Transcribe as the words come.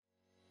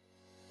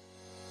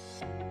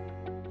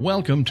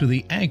Welcome to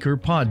the Anchor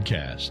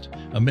Podcast,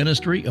 a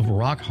ministry of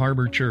Rock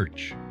Harbor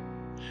Church.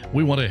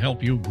 We want to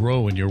help you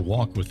grow in your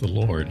walk with the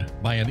Lord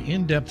by an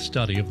in-depth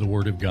study of the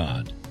Word of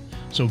God.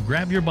 So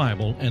grab your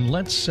Bible and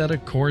let's set a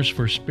course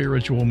for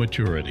spiritual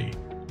maturity.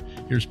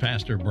 Here's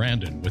Pastor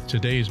Brandon with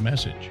today's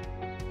message.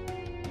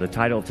 The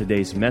title of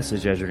today's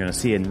message, as you're going to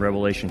see in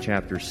Revelation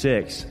chapter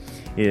 6,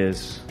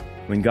 is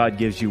When God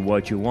Gives You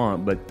What You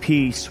Want, but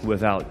Peace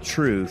Without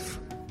Truth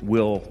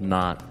Will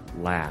Not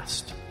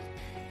Last.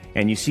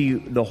 And you see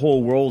the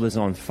whole world is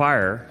on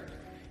fire,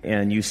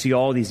 and you see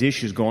all these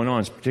issues going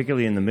on,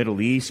 particularly in the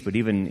Middle East, but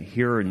even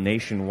here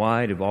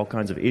nationwide, of all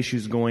kinds of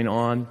issues going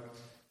on.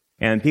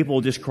 And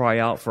people just cry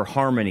out for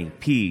harmony,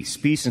 peace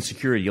and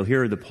security. You'll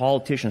hear the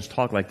politicians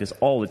talk like this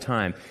all the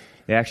time.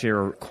 They actually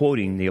are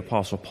quoting the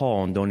Apostle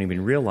Paul and don't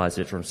even realize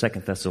it from 2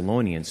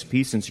 Thessalonians,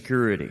 peace and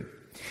security.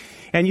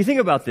 And you think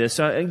about this,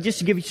 just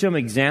to give you some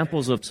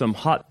examples of some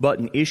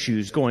hot-button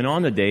issues going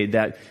on today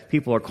that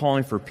people are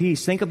calling for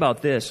peace. Think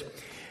about this.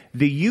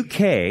 The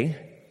UK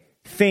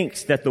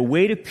thinks that the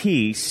way to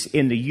peace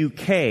in the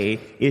UK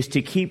is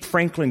to keep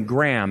Franklin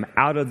Graham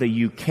out of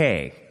the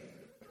UK.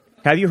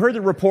 Have you heard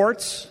the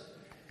reports?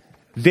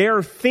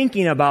 They're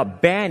thinking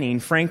about banning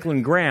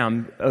Franklin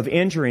Graham of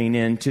entering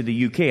into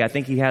the UK. I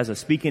think he has a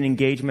speaking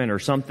engagement or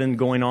something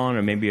going on,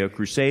 or maybe a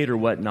crusade or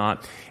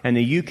whatnot. And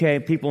the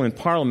UK people in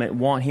Parliament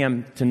want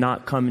him to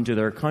not come into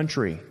their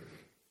country.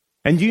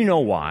 And do you know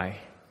why?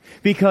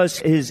 Because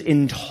his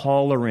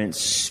intolerant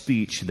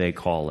speech, they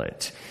call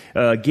it,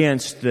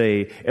 against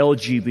the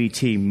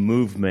LGBT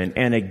movement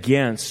and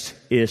against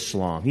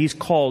Islam. He's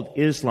called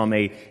Islam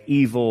an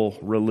evil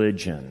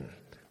religion.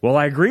 Well,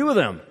 I agree with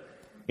him.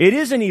 It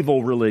is an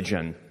evil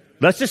religion.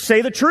 Let's just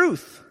say the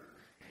truth.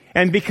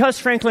 And because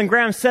Franklin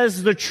Graham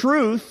says the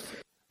truth,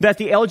 that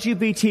the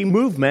LGBT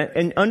movement,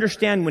 and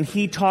understand when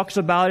he talks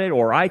about it,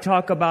 or I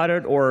talk about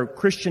it, or a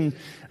Christian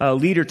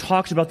leader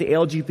talks about the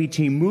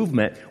LGBT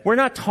movement, we're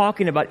not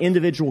talking about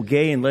individual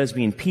gay and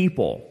lesbian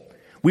people.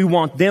 We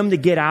want them to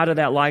get out of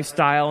that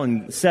lifestyle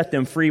and set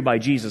them free by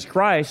Jesus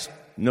Christ,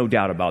 no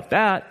doubt about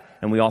that,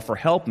 and we offer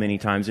help many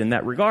times in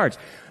that regards.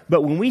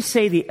 But when we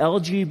say the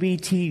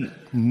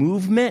LGBT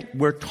movement,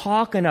 we're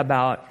talking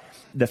about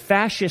the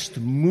fascist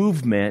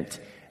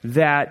movement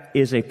that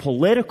is a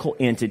political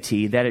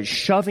entity that is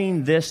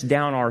shoving this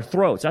down our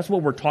throats. That's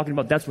what we're talking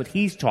about. That's what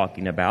he's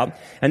talking about.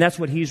 And that's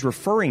what he's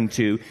referring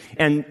to.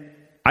 And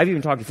I've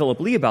even talked to Philip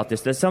Lee about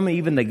this, that some,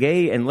 even the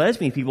gay and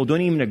lesbian people,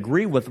 don't even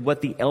agree with what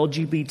the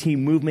LGBT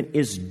movement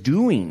is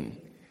doing.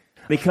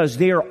 Because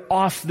they are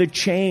off the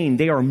chain.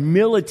 They are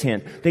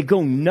militant. They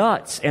go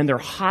nuts and they're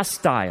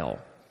hostile.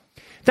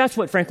 That's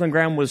what Franklin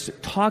Graham was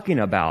talking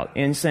about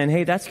and saying,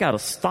 hey, that's got to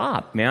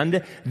stop,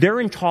 man. They're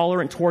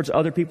intolerant towards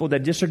other people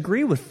that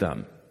disagree with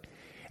them.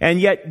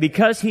 And yet,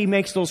 because he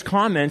makes those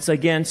comments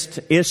against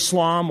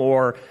Islam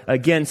or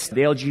against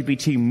the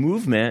LGBT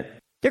movement,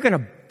 they're going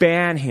to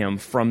ban him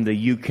from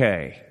the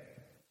UK.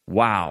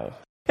 Wow.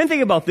 And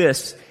think about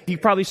this. You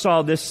probably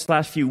saw this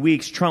last few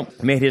weeks,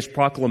 Trump made his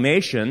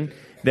proclamation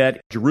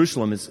that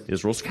Jerusalem is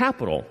Israel's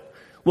capital.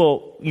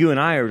 Well, you and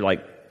I are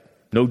like,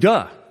 no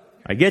duh.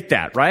 I get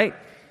that, right?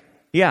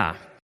 Yeah.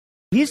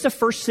 He's the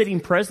first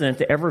sitting president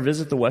to ever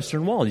visit the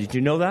Western Wall. Did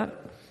you know that?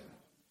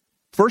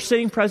 First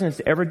sitting president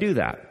to ever do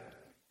that.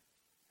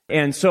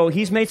 And so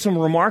he's made some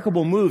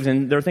remarkable moves,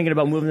 and they're thinking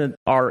about moving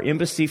our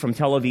embassy from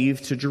Tel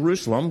Aviv to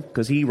Jerusalem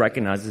because he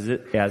recognizes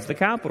it as the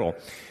capital.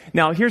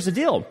 Now, here's the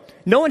deal.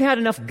 No one had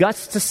enough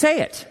guts to say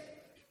it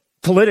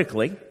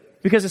politically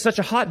because it's such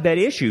a hotbed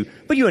issue.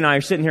 But you and I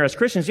are sitting here as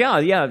Christians.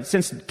 Yeah,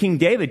 since King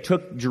David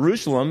took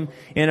Jerusalem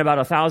in about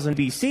 1000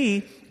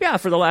 BC,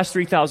 for the last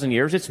 3,000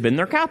 years, it's been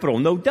their capital.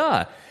 No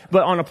duh.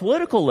 But on a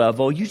political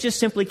level, you just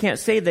simply can't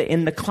say that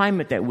in the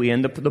climate that we're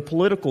in, the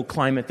political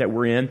climate that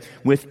we're in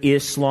with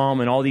Islam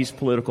and all these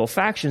political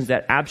factions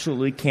that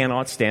absolutely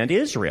cannot stand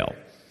Israel.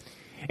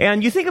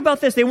 And you think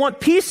about this, they want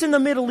peace in the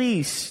Middle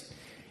East.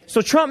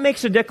 So Trump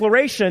makes a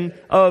declaration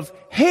of,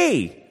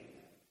 hey,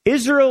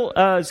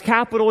 Israel's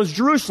capital is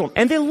Jerusalem.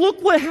 And then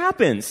look what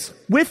happens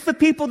with the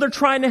people they're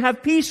trying to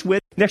have peace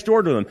with next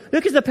door to them.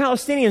 Look at the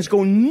Palestinians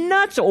go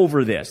nuts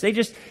over this.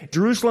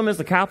 Jerusalem is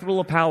the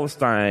capital of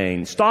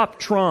Palestine. Stop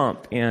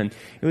Trump. And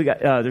we got,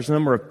 there's a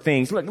number of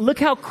things. Look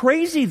how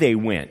crazy they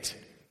went.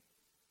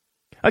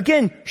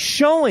 Again,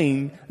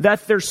 showing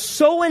that they're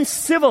so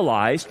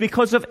uncivilized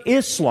because of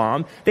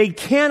Islam, they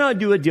cannot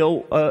do a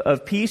deal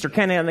of peace or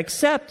cannot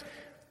accept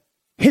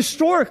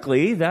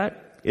historically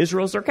that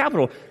Israel is their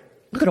capital.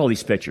 Look at all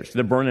these pictures.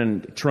 They're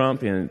burning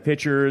Trump in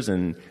pictures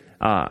and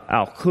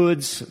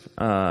Al-Quds.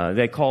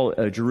 They call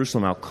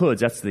Jerusalem Al-Quds.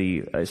 That's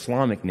the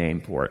Islamic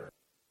name for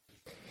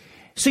it.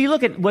 So you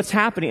look at what's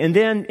happening. And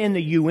then in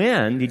the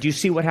UN, did you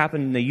see what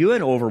happened in the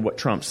UN over what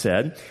Trump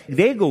said?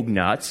 They go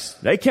nuts.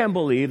 They can't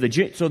believe.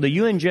 So the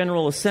UN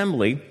General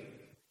Assembly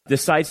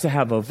decides to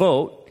have a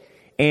vote.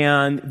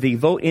 And the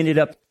vote ended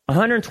up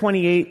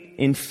 128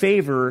 in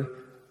favor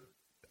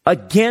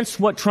against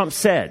what Trump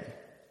said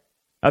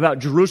about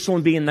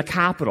Jerusalem being the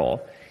capital.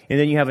 and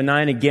then you have a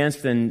 9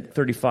 against and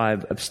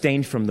 35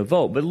 abstained from the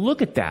vote. But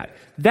look at that.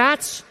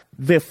 That's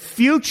the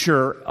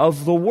future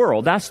of the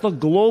world. That's the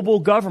global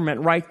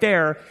government right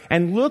there.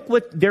 And look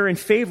what they're in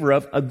favor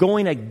of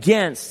going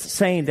against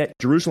saying that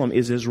Jerusalem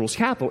is Israel's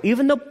capital.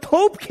 Even the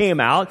Pope came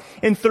out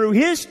and threw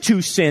his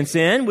 2 cents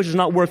in, which is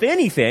not worth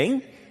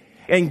anything,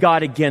 and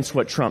got against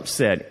what Trump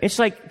said. It's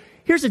like,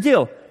 here's the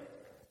deal.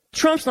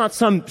 Trump's not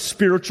some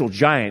spiritual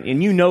giant,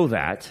 and you know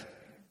that.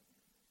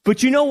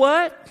 But you know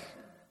what?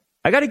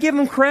 I got to give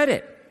him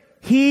credit.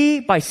 He,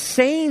 by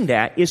saying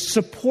that, is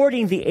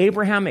supporting the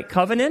Abrahamic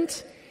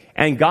covenant.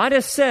 And God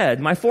has said,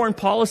 my foreign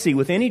policy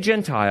with any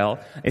Gentile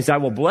is I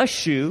will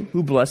bless you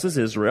who blesses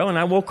Israel, and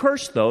I will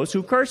curse those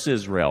who curse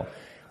Israel.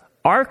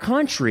 Our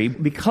country,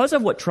 because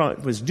of what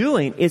Trump was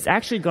doing, is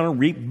actually going to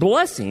reap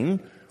blessing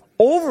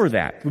over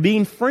that,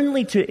 being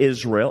friendly to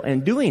Israel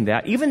and doing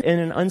that, even in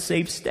an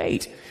unsaved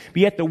state. But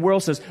yet the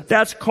world says,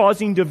 that's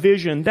causing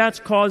division, that's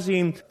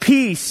causing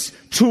peace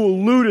to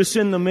elude us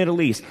in the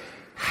Middle East.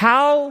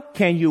 How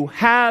can you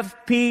have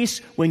peace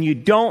when you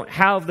don't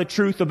have the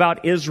truth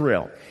about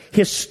Israel?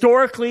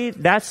 Historically,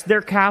 that's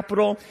their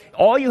capital.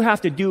 All you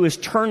have to do is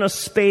turn a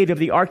spade of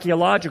the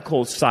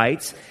archaeological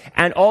sites,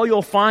 and all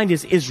you'll find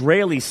is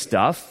Israeli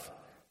stuff.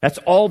 That's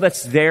all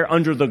that's there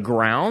under the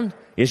ground,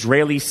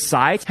 Israeli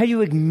sites. How do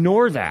you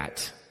ignore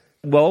that?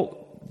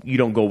 Well, you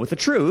don't go with the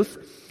truth.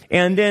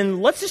 And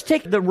then let's just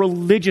take the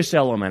religious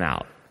element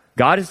out.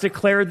 God has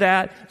declared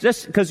that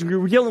just because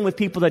we're dealing with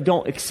people that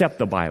don't accept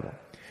the Bible.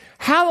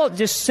 How about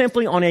just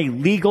simply on a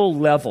legal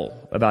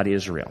level about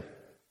Israel?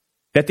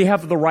 That they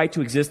have the right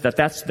to exist, that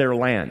that's their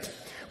land.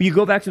 You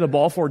go back to the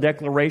Balfour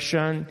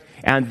Declaration,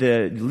 and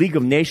the League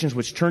of Nations,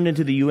 which turned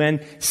into the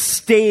UN,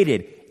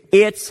 stated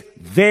it's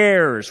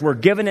theirs. We're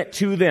giving it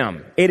to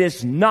them. It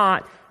is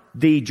not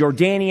the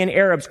Jordanian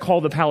Arabs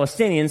called the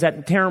Palestinians.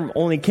 That term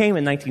only came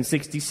in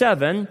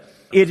 1967.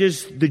 It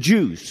is the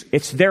Jews.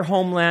 It's their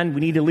homeland.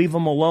 We need to leave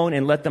them alone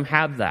and let them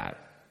have that.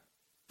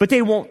 But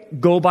they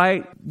won't go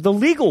by the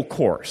legal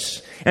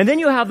course. And then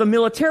you have the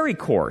military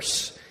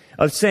course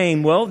of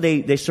saying, well,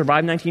 they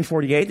survived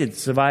 1948, they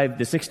survived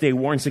the Six-Day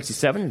War in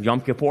 67, Yom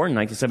Kippur in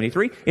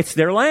 1973. It's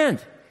their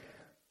land.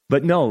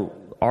 But no,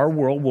 our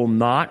world will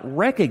not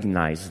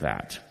recognize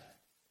that.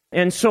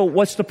 And so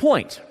what's the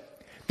point?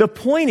 The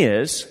point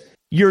is,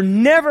 you're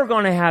never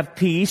going to have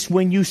peace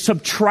when you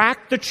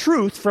subtract the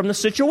truth from the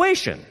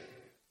situation.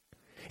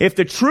 If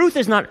the truth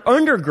is not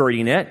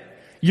undergirding it,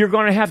 you're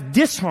going to have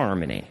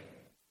disharmony.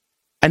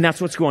 And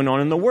that's what's going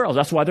on in the world.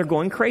 That's why they're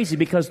going crazy,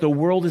 because the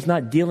world is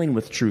not dealing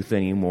with truth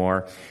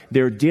anymore.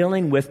 They're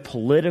dealing with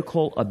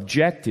political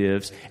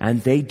objectives,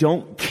 and they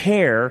don't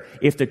care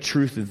if the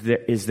truth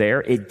is there.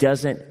 It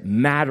doesn't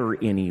matter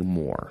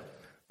anymore.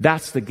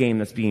 That's the game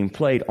that's being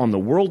played on the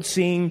world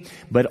scene,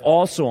 but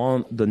also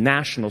on the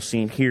national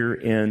scene here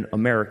in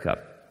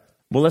America.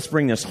 Well, let's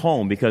bring this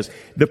home, because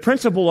the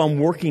principle I'm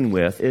working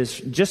with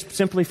is just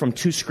simply from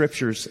 2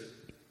 scriptures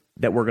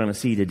that we're going to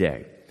see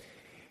today.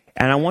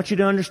 And I want you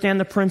to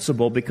understand the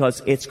principle,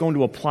 because it's going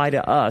to apply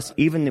to us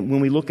even when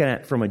we look at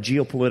it from a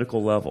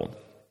geopolitical level.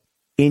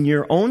 In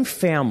your own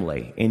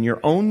family, in your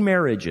own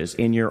marriages,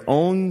 in your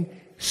own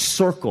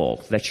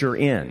circle that you're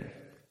in,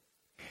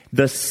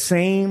 the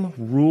same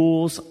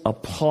rules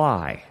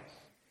apply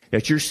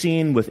that you're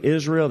seeing with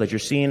Israel, that you're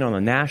seeing on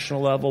a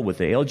national level, with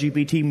the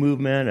LGBT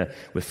movement,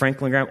 with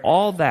Franklin Graham.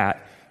 All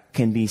that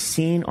can be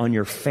seen on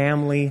your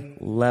family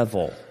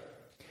level.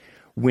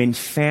 When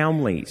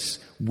families,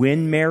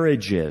 when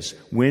marriages,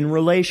 when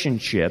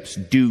relationships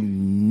do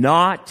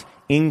not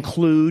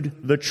include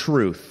the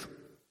truth,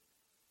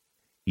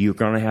 you're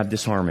going to have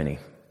disharmony.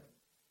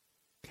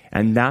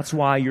 And that's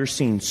why you're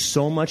seeing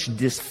so much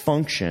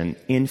dysfunction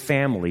in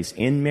families,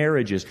 in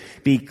marriages,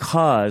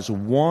 because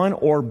one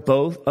or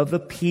both of the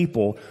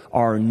people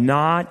are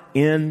not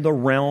in the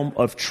realm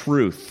of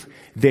truth.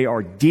 They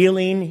are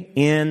dealing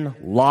in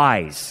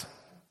lies.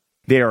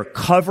 They are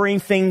covering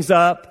things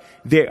up.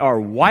 They are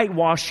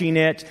whitewashing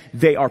it.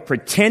 They are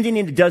pretending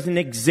it doesn't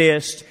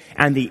exist.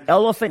 And the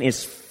elephant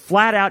is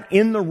flat out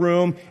in the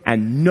room,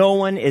 and no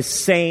one is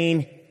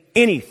saying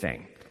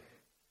anything.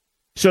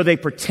 So they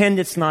pretend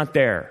it's not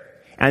there.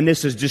 And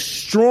this is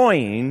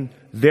destroying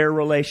their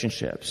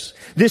relationships.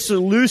 This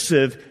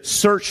elusive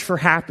search for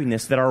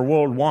happiness that our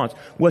world wants,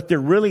 what they're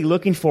really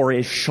looking for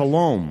is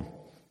shalom,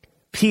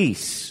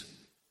 peace.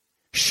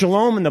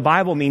 Shalom in the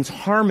Bible means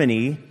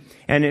harmony.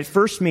 And it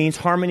first means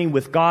harmony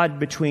with God,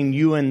 between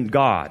you and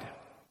God.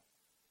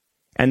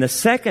 And the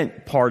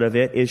second part of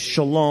it is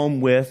shalom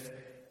with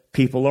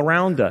people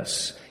around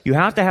us. You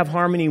have to have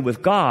harmony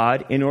with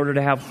God in order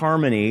to have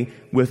harmony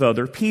with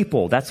other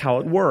people. That's how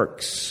it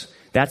works.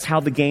 That's how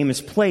the game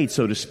is played,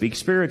 so to speak,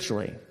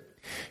 spiritually.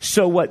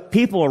 So what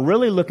people are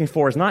really looking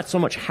for is not so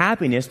much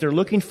happiness, they're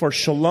looking for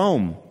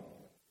shalom.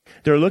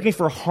 They're looking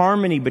for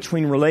harmony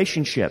between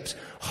relationships,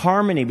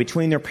 harmony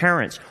between their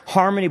parents,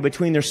 harmony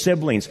between their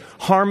siblings,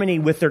 harmony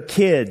with their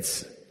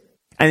kids.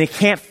 And they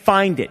can't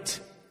find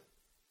it.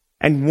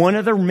 And one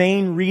of the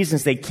main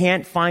reasons they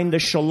can't find the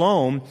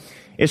shalom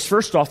is,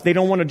 first off, they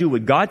don't want to do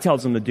what God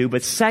tells them to do,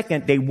 but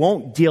second, they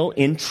won't deal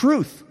in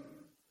truth.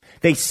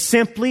 They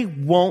simply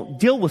won't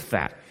deal with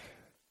that.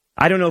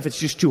 I don't know if it's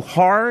just too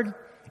hard,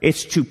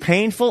 it's too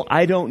painful,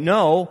 I don't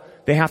know.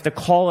 They have to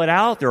call it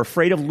out. They're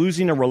afraid of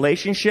losing a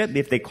relationship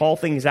if they call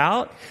things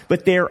out,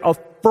 but they're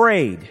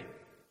afraid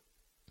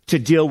to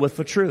deal with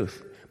the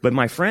truth. But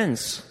my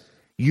friends,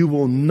 you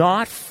will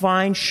not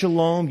find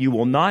shalom, you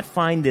will not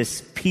find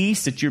this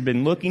peace that you've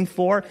been looking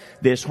for,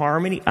 this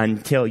harmony,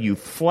 until you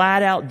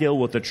flat out deal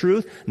with the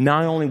truth,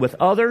 not only with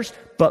others,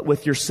 but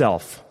with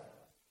yourself.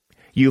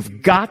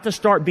 You've got to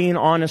start being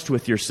honest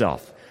with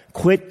yourself.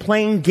 Quit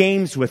playing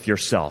games with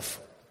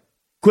yourself.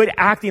 Quit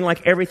acting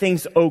like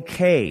everything's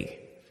okay.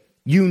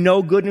 You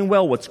know good and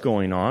well what's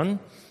going on,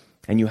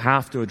 and you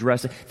have to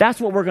address it.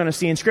 That's what we're going to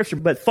see in Scripture.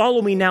 But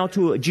follow me now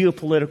to a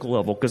geopolitical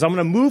level, because I'm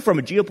going to move from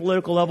a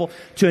geopolitical level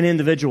to an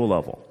individual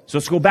level. So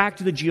let's go back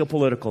to the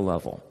geopolitical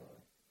level.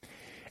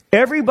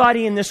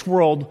 Everybody in this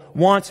world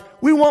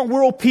we want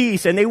world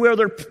peace, and they wear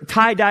their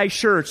tie-dye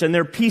shirts and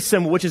their peace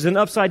symbol, which is an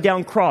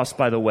upside-down cross,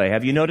 by the way.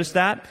 Have you noticed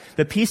that?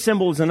 The peace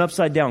symbol is an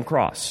upside-down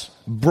cross.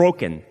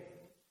 Broken.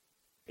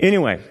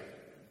 Anyway,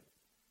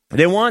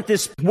 they want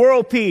this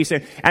world peace,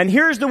 and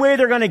here's the way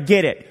they're going to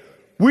get it.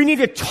 We need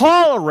to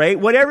tolerate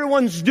what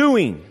everyone's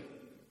doing.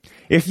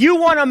 If you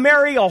want to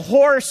marry a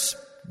horse,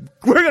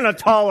 we're going to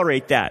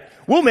tolerate that.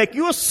 We'll make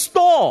you a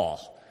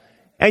stall,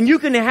 and you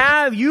can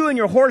have you and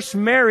your horse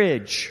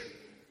marriage.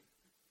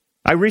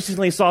 I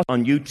recently saw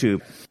on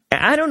YouTube.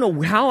 I don't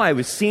know how I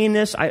was seeing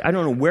this. I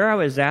don't know where I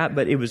was at,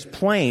 but it was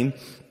playing.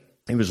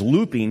 It was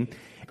looping,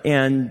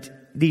 and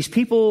these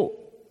people,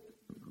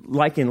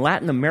 like in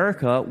Latin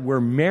America, were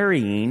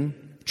marrying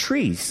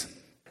trees.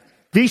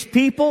 These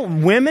people,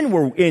 women,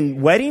 were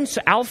in wedding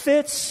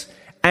outfits,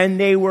 and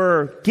they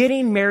were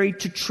getting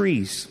married to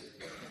trees.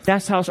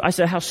 That's how, I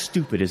said, how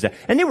stupid is that?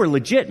 And they were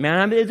legit, man.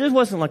 I mean, this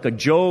wasn't like a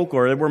joke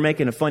or they were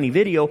making a funny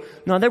video.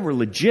 No, they were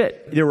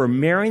legit. They were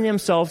marrying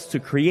themselves to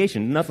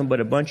creation, nothing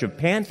but a bunch of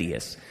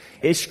pantheists.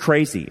 It's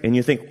crazy. And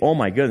you think, oh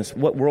my goodness,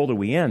 what world are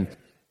we in?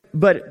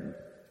 But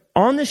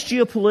on this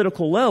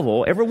geopolitical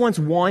level, everyone's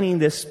wanting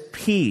this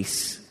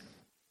peace.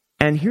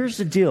 And here's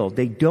the deal.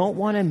 They don't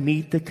want to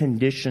meet the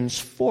conditions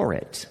for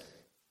it.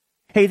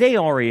 Hey, they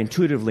already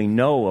intuitively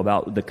know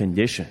about the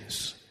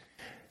conditions,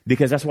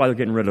 because that's why they're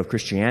getting rid of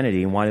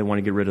Christianity and why they want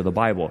to get rid of the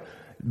Bible.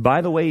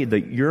 By the way, the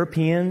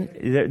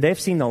European, they've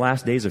seen the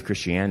last days of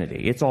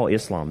Christianity. It's all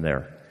Islam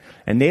there.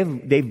 And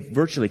they've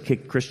virtually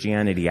kicked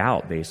Christianity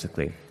out,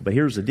 basically. But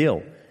here's the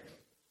deal.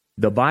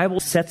 The Bible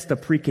sets the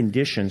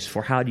preconditions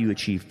for how do you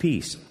achieve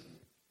peace.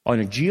 On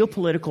a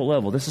geopolitical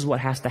level, this is what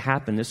has to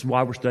happen. This is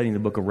why we're studying the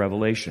book of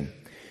Revelation.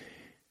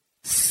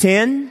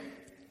 Sin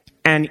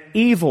and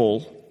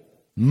evil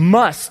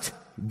must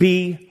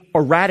be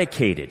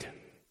eradicated.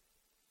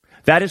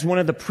 That is one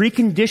of the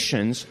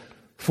preconditions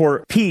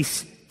for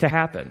peace to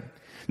happen.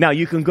 Now,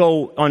 you can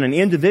go on an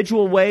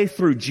individual way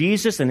through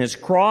Jesus and His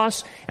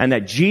cross, and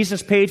that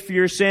Jesus paid for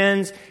your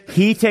sins.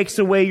 He takes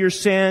away your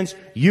sins.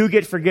 You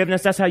get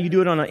forgiveness. That's how you do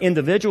it on an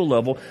individual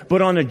level.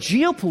 But on a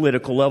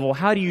geopolitical level,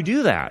 how do you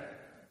do that?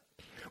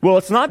 Well,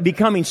 it's not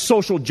becoming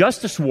social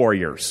justice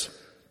warriors.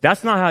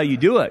 That's not how you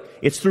do it.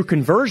 It's through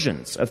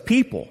conversions of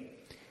people.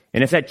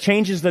 And if that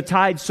changes the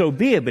tide, so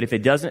be it. But if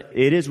it doesn't,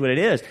 it is what it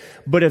is.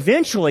 But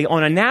eventually,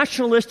 on a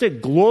nationalistic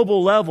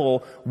global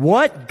level,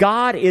 what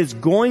God is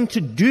going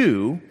to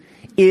do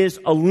is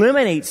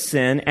eliminate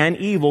sin and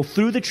evil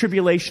through the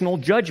tribulational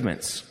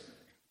judgments.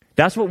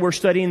 That's what we're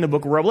studying in the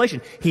book of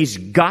Revelation. He's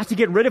got to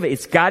get rid of it.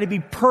 It's got to be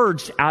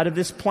purged out of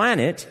this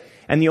planet.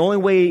 And the only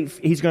way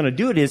He's going to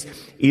do it is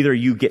either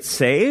you get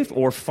saved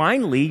or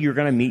finally you're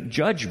going to meet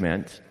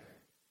judgment.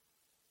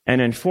 And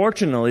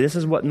unfortunately, this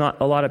is what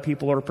not a lot of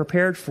people are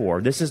prepared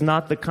for. This is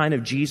not the kind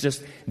of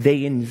Jesus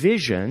they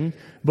envision,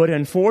 but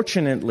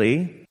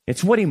unfortunately,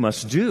 it's what He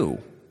must do.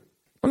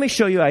 Let me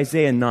show you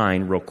Isaiah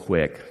 9 real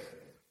quick.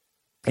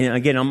 And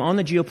again, I'm on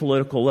the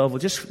geopolitical level.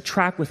 Just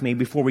track with me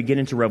before we get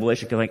into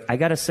Revelation, because I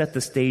got to set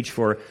the stage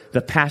for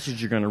the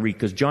passage you're going to read,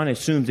 because John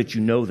assumes that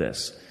you know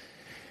this.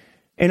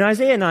 In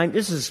Isaiah 9,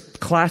 this is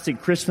classic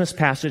Christmas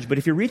passage, but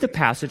if you read the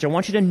passage, I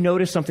want you to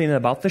notice something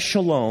about the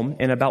shalom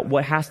and about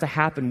what has to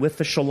happen with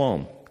the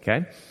shalom,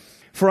 okay?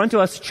 For unto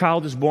us a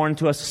child is born,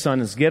 to us a son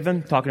is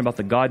given, talking about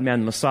the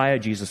God-man Messiah,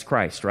 Jesus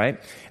Christ, right?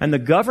 And the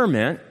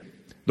government,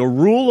 the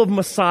rule of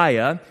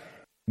Messiah,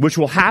 which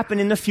will happen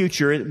in the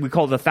future, we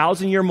call it the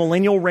 1,000-year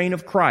millennial reign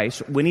of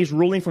Christ, when He's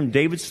ruling from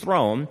David's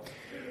throne,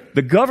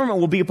 the government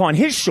will be upon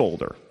His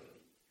shoulder.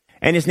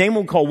 And His name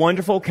will be called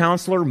Wonderful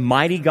Counselor,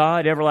 Mighty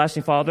God,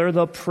 Everlasting Father,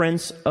 the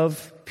Prince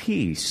of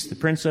Peace, the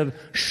Prince of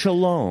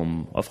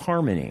Shalom, of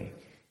Harmony.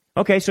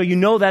 Okay, so you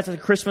know that's the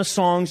Christmas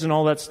songs and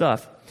all that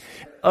stuff.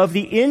 Of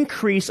the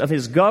increase of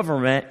His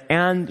government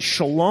and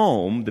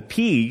shalom, the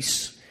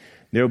peace,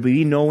 there will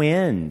be no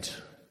end.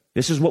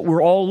 This is what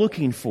we're all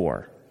looking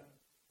for.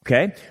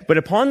 Okay? But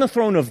upon the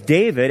throne of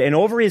David and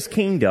over His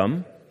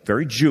kingdom,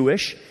 very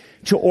Jewish,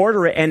 to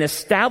order it and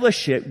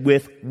establish it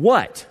with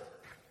what?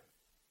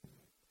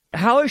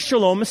 How is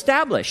shalom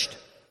established?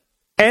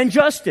 And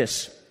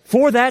justice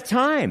for that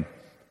time.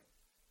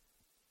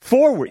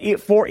 For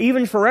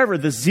even forever,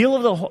 the zeal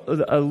of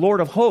the Lord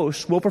of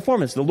hosts will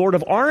perform this, the Lord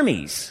of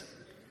armies.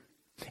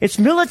 It's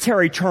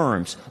military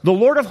terms. The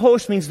Lord of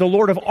hosts means the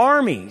Lord of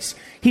armies.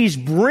 He's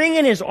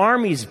bringing his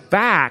armies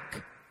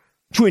back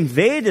to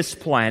invade this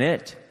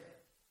planet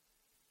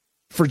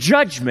for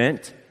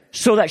judgment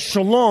so that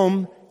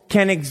shalom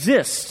can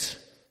exist.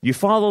 You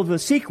follow the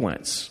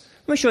sequence.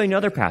 Let me show you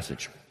another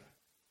passage.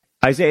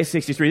 Isaiah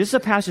 63. This is a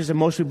passage that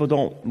most people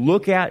don't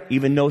look at,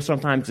 even though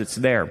sometimes it's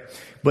there.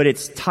 But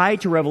it's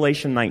tied to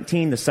Revelation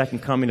 19, the second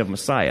coming of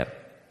Messiah.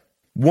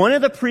 One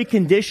of the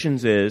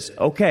preconditions is,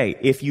 okay,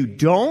 if you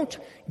don't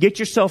get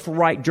yourself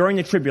right during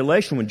the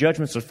tribulation when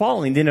judgments are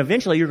falling, then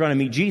eventually you're going to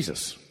meet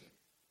Jesus.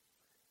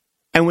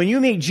 And when you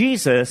meet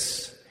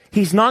Jesus,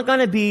 he's not going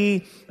to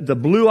be the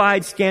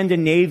blue-eyed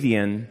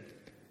Scandinavian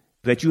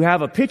that you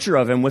have a picture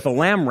of him with a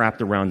lamb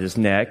wrapped around his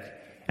neck,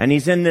 and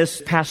he's in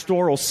this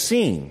pastoral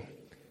scene.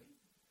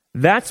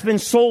 That's been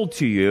sold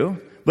to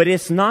you, but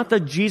it's not the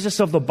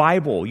Jesus of the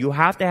Bible. You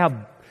have to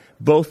have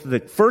both the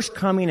first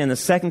coming and the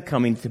second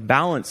coming to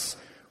balance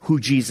who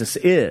Jesus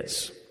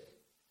is.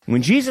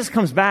 When Jesus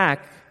comes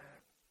back,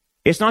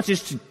 it's not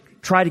just to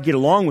try to get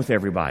along with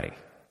everybody.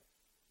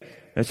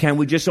 Can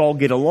we just all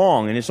get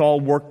along and it's all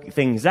work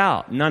things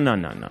out?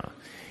 No.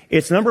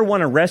 It's number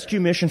one, a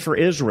rescue mission for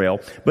Israel,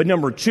 but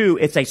number two,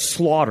 it's a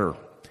slaughter.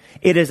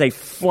 It is a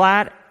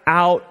flat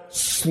out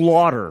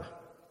slaughter.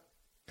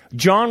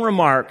 John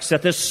remarks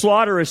that this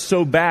slaughter is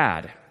so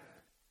bad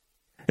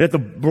that the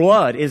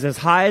blood is as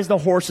high as the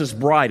horse's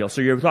bridle.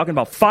 So you're talking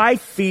about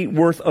 5 feet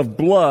worth of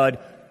blood,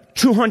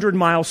 200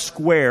 miles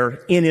square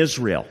in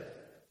Israel.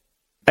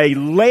 A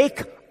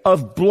lake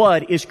of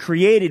blood is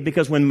created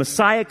because when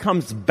Messiah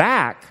comes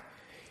back,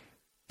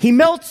 he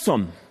melts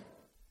them.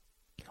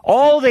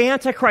 All the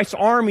Antichrist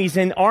armies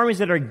and armies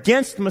that are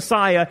against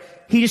Messiah,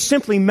 he just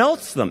simply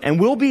melts them. And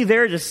we'll be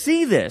there to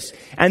see this.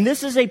 And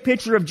this is a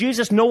picture of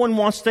Jesus no one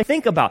wants to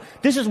think about.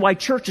 This is why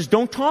churches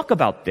don't talk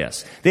about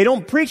this. They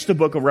don't preach the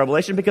book of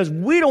Revelation because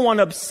we don't want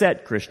to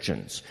upset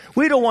Christians.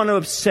 We don't want to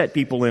upset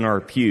people in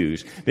our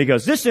pews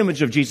because this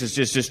image of Jesus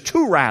is just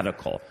too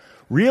radical.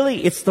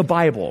 Really, it's the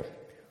Bible.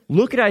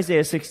 Look at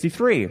Isaiah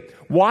 63.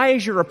 Why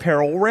is your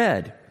apparel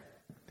red?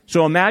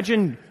 So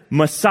imagine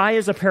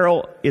Messiah's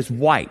apparel is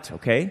white,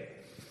 okay?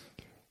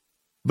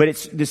 But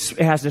it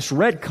has this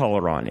red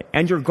color on it.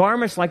 And your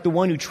garment's like the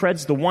one who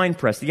treads the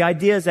winepress. The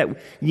idea is that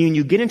when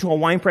you get into a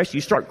winepress,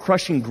 you start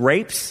crushing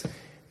grapes.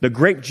 The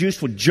grape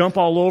juice will jump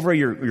all over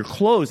your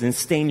clothes and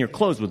stain your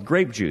clothes with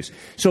grape juice.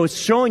 So it's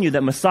showing you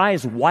that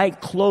Messiah's white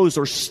clothes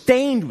are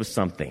stained with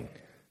something.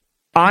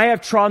 I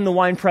have trodden the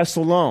winepress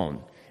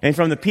alone, and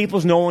from the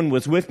peoples no one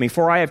was with me.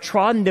 For I have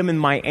trodden them in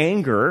my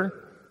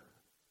anger.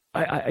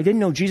 I didn't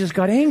know Jesus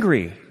got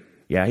angry.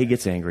 Yeah, he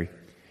gets angry.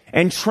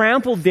 And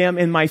trampled them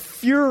in my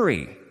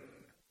fury.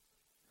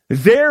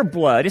 Their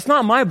blood, it's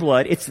not my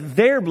blood, it's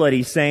their blood,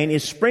 he's saying,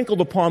 is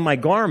sprinkled upon my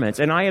garments,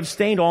 and I have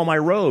stained all my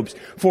robes,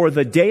 for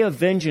the day of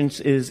vengeance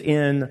is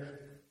in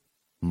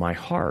my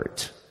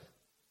heart.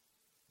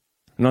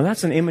 Now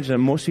that's an image that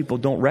most people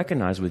don't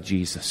recognize with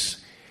Jesus.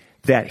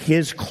 That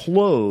his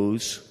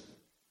clothes,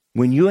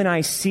 when you and I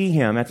see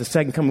him at the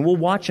second coming, we'll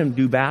watch him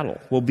do battle.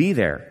 We'll be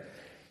there.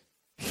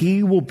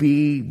 He will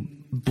be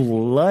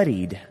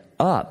bloodied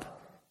up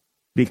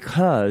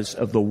because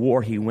of the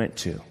war he went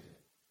to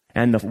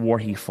and the war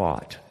he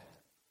fought.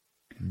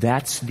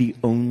 That's the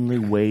only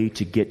way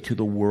to get to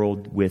the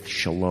world with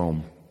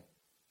shalom.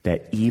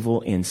 That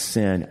evil and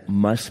sin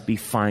must be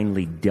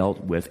finally dealt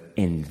with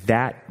in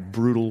that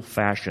brutal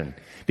fashion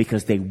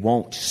because they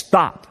won't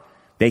stop.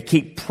 They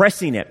keep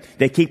pressing it.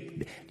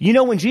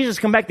 When Jesus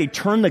come back, they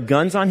turn the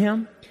guns on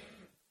him.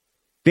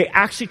 They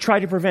actually try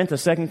to prevent the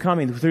second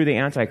coming through the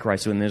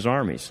Antichrist and his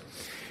armies.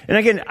 And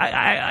again,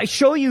 I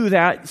show you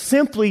that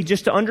simply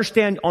just to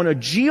understand on a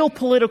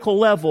geopolitical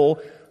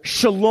level,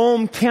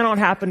 shalom cannot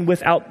happen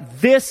without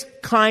this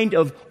kind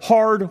of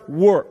hard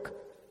work.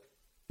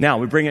 Now,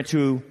 we bring it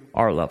to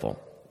our level.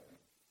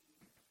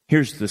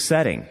 Here's the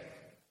setting.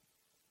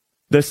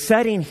 The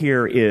setting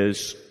here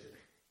is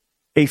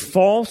a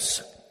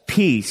false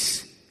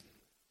peace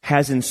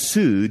has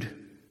ensued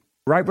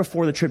right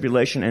before the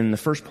tribulation and in the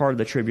first part of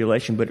the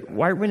tribulation, but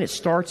right when it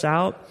starts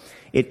out,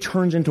 it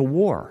turns into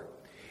war.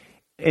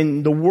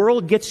 And the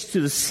world gets to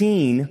the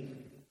scene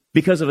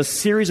because of a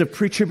series of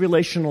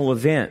pre-tribulational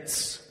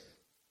events.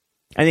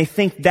 And they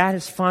think that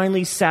has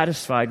finally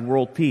satisfied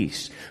world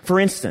peace. For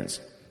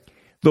instance,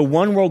 the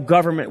one world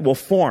government will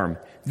form.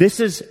 This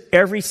is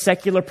every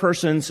secular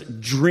person's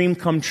dream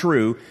come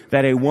true,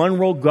 that a one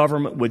world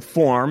government would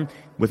form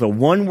with a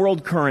one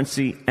world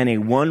currency and a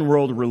one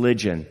world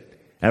religion.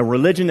 A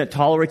religion that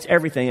tolerates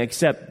everything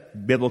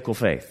except biblical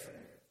faith.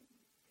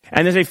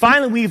 And they say,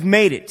 finally, we've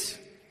made it.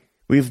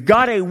 We've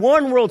got a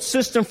one world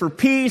system for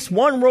peace,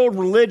 one world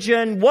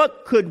religion.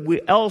 What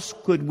else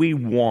could we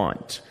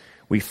want?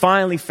 We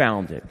finally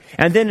found it.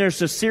 And then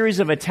there's a series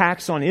of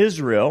attacks on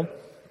Israel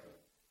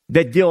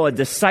that deal a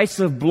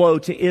decisive blow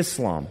to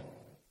Islam.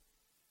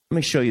 Let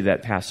me show you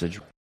that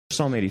passage.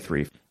 Psalm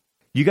 83.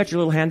 You got your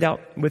little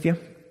handout with you?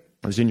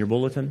 It was in your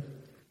bulletin.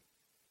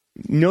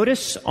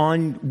 Notice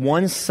on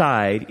one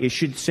side, it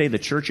should say the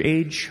church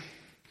age.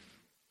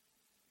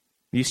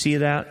 You see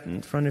that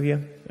in front of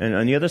you? And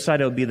on the other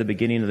side, it will be the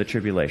beginning of the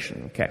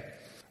tribulation. Okay.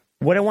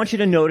 What I want you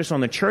to notice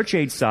on the church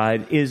age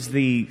side is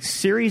the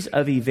series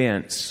of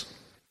events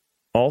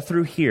all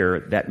through here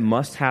that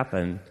must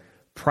happen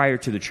prior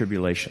to the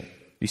tribulation.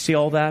 You see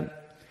all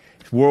that?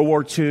 World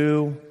War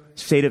II,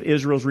 state of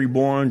Israel's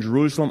reborn,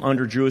 Jerusalem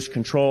under Jewish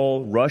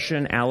control,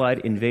 Russian allied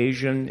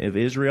invasion of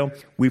Israel.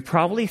 We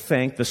probably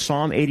think the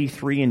Psalm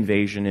 83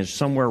 invasion is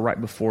somewhere right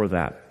before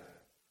that.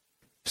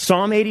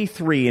 Psalm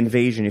 83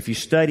 invasion, if you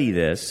study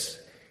this,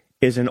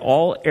 is an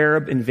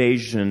all-Arab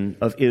invasion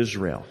of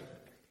Israel.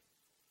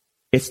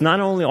 It's not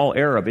only all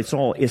Arab, it's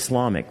all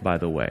Islamic, by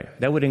the way.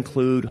 That would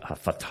include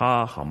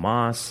Fatah,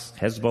 Hamas,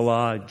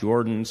 Hezbollah,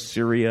 Jordan,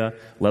 Syria,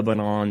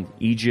 Lebanon,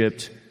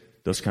 Egypt,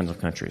 those kinds of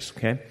countries,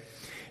 okay?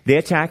 They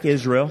attack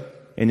Israel,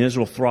 and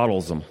Israel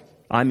throttles them.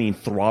 I mean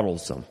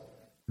throttles them.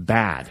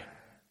 Bad.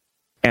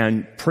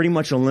 And pretty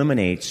much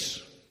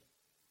eliminates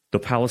the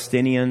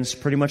Palestinians,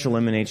 pretty much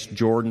eliminates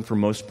Jordan for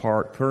most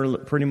part,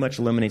 pretty much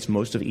eliminates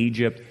most of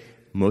Egypt,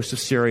 most of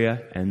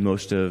Syria, and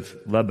most of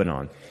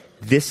Lebanon.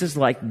 This is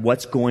like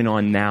what's going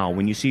on now.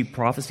 When you see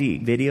prophecy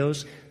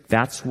videos,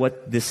 that's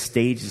what this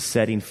stage is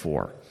setting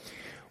for.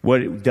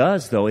 What it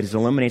does, though, is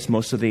eliminates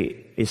most of the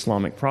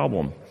Islamic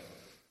problem.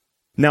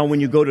 Now,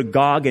 when you go to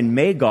Gog and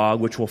Magog,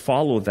 which will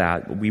follow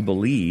that, we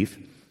believe,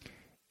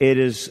 it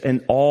is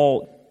an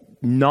all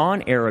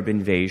non-Arab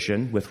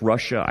invasion with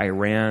Russia,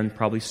 Iran,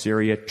 probably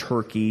Syria,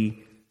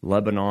 Turkey,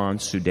 Lebanon,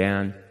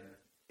 Sudan.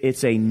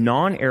 It's a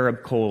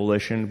non-Arab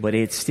coalition, but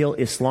it's still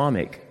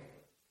Islamic.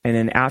 And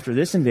then after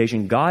this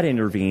invasion, God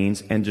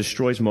intervenes and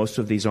destroys most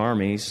of these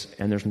armies,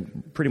 and there's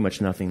pretty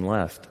much nothing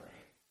left.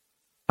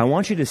 I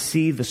want you to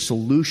see the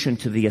solution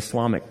to the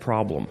Islamic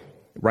problem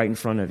right in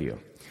front of you.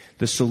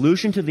 The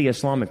solution to the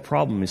Islamic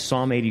problem is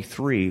Psalm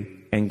 83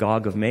 and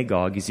Gog of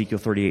Magog, Ezekiel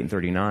 38 and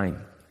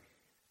 39.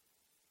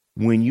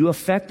 When you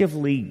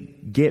effectively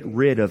get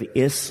rid of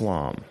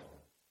Islam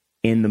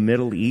in the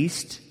Middle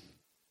East,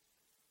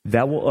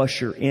 that will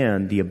usher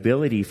in the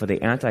ability for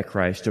the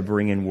Antichrist to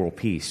bring in world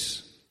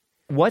peace.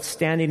 What's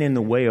standing in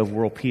the way of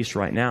world peace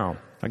right now?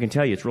 I can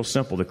tell you, it's real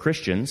simple. The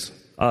Christians,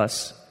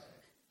 us,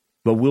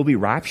 but we'll be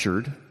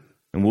raptured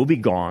and we'll be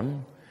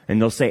gone,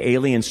 and they'll say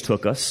aliens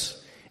took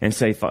us, and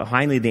say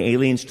finally the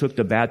aliens took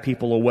the bad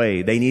people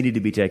away. They needed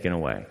to be taken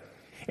away.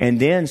 And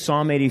then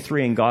Psalm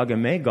 83 and Gog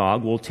and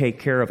Magog will take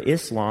care of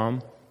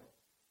Islam.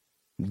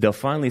 They'll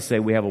finally say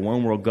we have a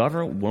one world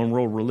government, one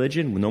world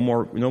religion, no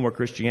more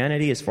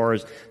Christianity. As far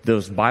as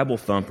those Bible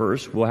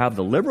thumpers, we'll have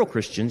the liberal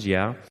Christians,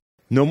 yeah.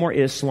 No more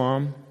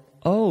Islam.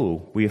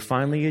 Oh, we have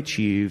finally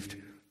achieved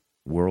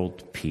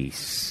world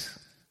peace.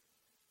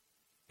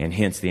 And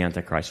hence the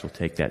Antichrist will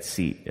take that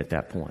seat at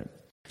that point.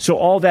 So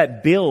all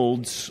that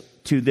builds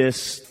to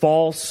this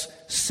false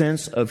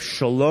sense of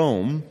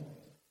shalom.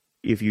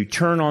 If you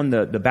turn on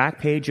the back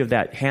page of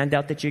that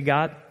handout that you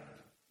got,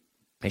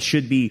 it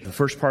should be the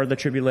first part of the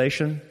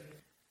tribulation.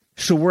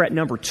 So we're at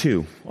number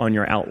 2 on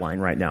your outline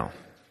right now.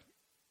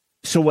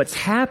 So what's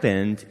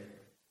happened,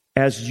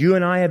 as you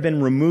and I have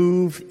been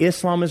removed,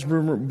 Islam has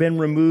been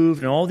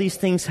removed, and all these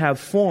things have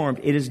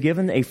formed, it has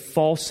given a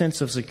false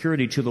sense of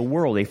security to the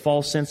world, a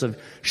false sense of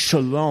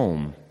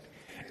shalom.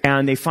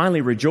 And they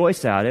finally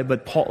rejoice at it,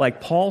 but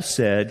Paul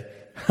said,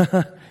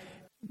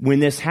 when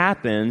this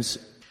happens,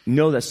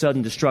 know that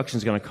sudden destruction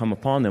is going to come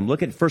upon them.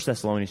 Look at 1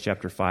 Thessalonians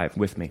chapter 5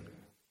 with me.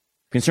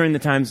 Concerning the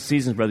times and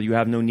seasons, brother, you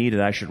have no need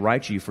that I should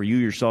write to you, for you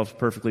yourselves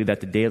perfectly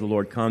that the day of the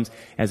Lord comes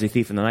as a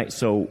thief in the night.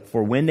 So,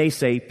 for when they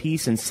say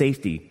peace and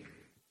safety,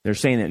 they're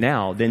saying it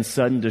now, then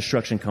sudden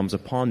destruction comes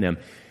upon them.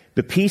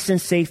 The peace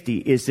and safety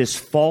is this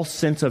false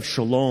sense of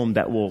shalom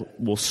that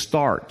will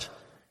start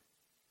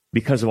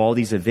because of all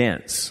these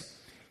events.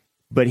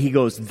 But he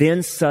goes,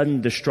 then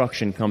sudden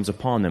destruction comes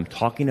upon them,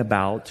 talking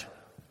about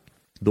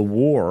the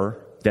war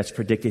that's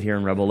predicted here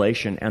in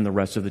Revelation and the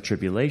rest of the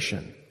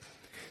tribulation.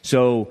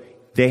 So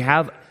they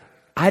have,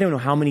 I don't know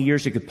how many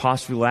years it could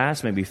possibly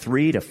last, maybe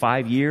 3 to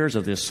 5 years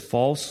of this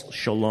false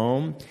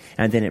shalom,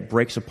 and then it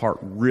breaks apart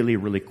really,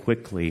 really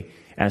quickly,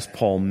 as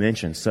Paul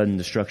mentioned. Sudden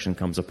destruction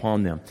comes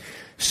upon them.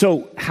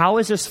 So how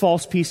is this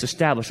false peace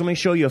established? Let me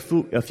show you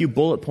a few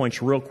bullet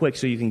points real quick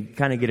so you can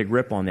kind of get a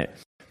grip on it.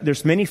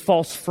 There's many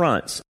false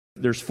fronts.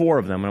 There's 4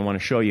 of them I want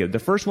to show you. The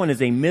first one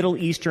is a Middle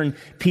Eastern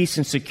peace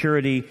and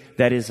security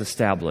that is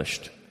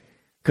established.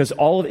 Because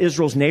all of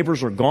Israel's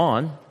neighbors are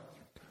gone.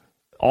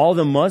 All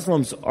the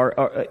Muslims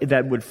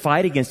that would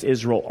fight against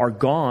Israel are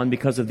gone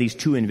because of these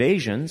 2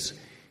 invasions.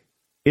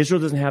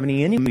 Israel doesn't have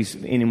any enemies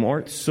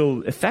anymore.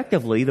 So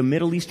effectively, the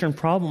Middle Eastern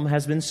problem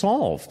has been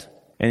solved.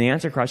 And the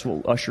Antichrist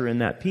will usher in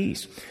that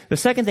peace. The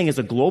second thing is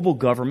a global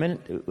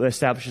government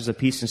establishes a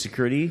peace and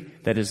security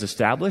that is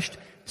established,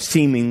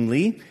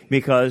 seemingly,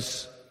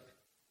 because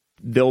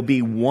there'll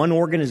be one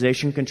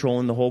organization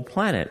controlling the whole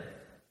planet.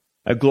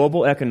 A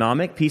global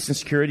economic peace and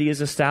security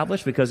is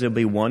established because there'll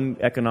be one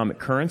economic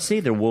currency.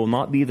 There will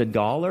not be the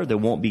dollar. There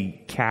won't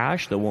be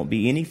cash. There won't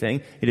be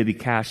anything. It'll be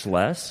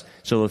cashless.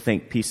 So they'll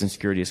think peace and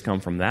security has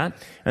come from that.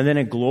 And then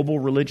a global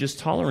religious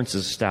tolerance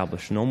is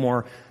established. No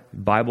more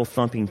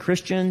Bible-thumping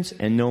Christians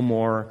and no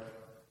more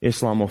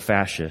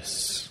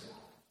Islamofascists.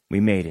 We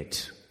made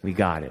it. We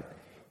got it.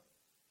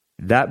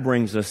 That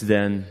brings us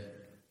then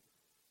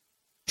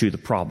to the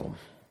problem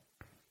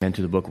and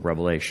to the book of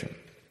Revelation.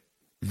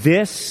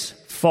 This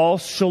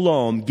false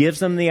shalom gives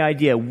them the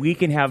idea we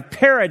can have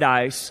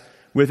paradise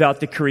without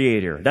the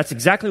Creator. That's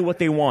exactly what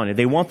they wanted.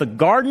 They want the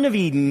Garden of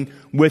Eden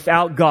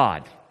without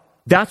God.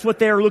 That's what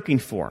they're looking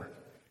for.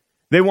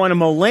 They want a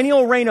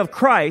millennial reign of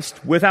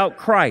Christ without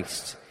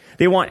Christ.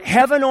 They want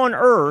heaven on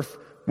earth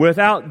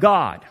without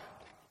God,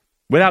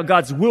 without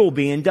God's will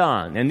being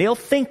done. And they'll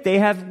think they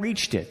have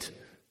reached it.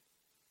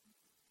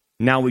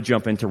 Now we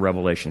jump into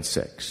Revelation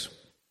 6.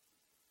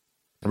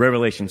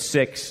 Revelation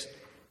 6,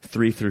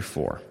 3 through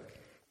 4.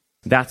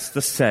 That's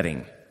the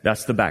setting.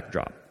 That's the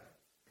backdrop.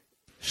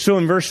 So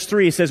in verse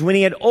 3 it says, when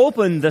he had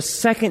opened the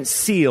second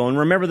seal, and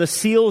remember the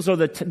seals are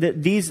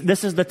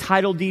this is the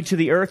title deed to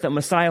the earth that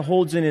Messiah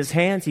holds in his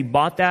hands. He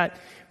bought that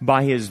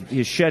by his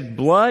shed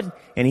blood,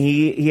 and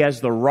he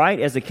has the right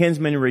as a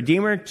kinsman and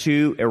redeemer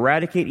to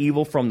eradicate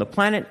evil from the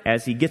planet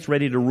as he gets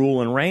ready to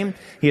rule and reign.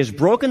 He has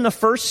broken the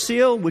first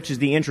seal, which is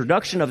the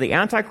introduction of the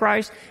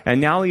Antichrist, and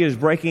now he is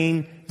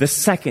breaking the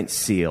second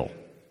seal.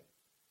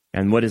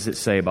 And what does it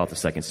say about the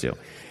second seal?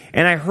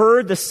 And I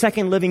heard the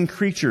second living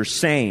creature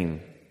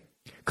saying,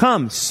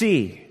 come,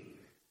 see.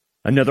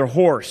 Another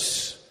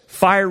horse,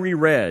 fiery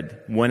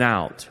red, went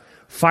out.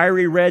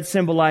 Fiery red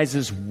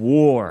symbolizes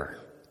war.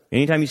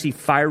 Anytime you see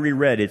fiery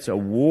red, it's a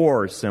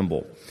war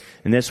symbol.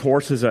 And this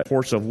horse is a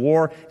horse of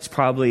war. It's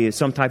probably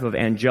some type of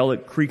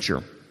angelic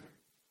creature.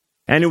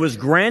 And it was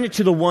granted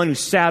to the one who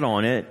sat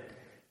on it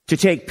to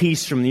take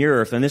peace from the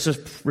earth. And this is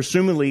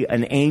presumably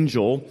an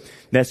angel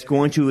that's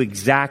going to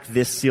exact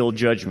this seal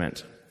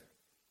judgment.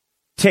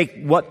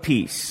 Take what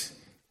peace?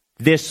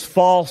 This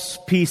false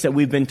peace that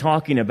we've been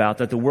talking about,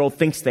 that the world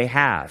thinks they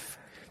have.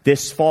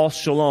 This false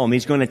shalom.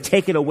 He's going to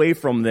take it away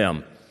from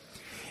them.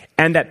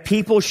 And that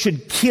people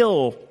should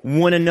kill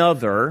one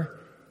another.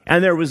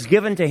 And there was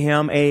given to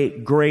him a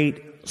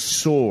great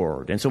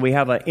sword. And so we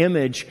have an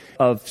image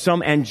of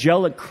some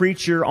angelic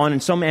creature on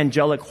some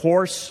angelic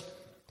horse.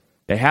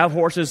 They have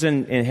horses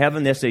in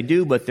heaven, yes they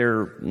do, but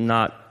they're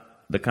not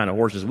the kind of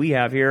horses we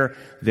have here.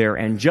 They're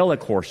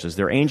angelic horses.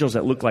 They're angels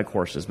that look like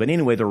horses. But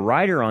anyway, the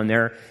rider on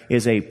there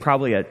is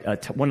probably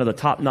one of the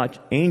top-notch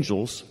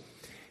angels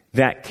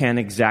that can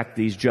exact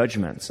these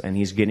judgments. And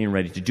he's getting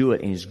ready to do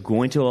it. And he's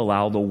going to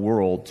allow the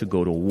world to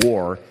go to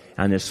war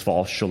and this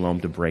false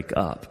shalom to break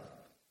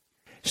up.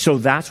 So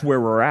that's where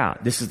we're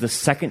at. This is the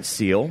second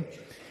seal.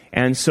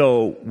 And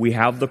so we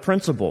have the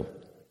principle.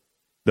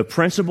 The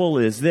principle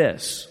is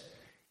this.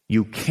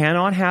 You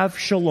cannot have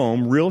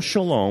shalom, real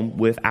shalom,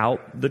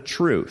 without the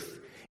truth.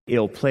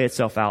 It'll play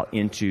itself out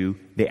into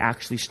they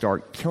actually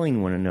start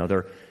killing one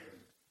another.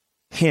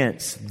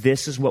 Hence,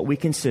 this is what we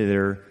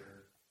consider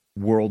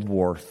World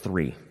War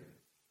III.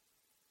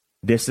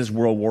 This is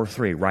World War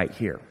III right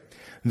here.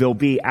 There'll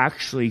be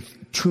actually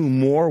 2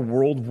 more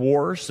world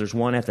wars. There's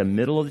one at the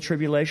middle of the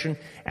tribulation,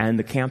 and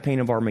the campaign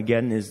of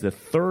Armageddon is the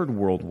 3rd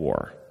World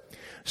War.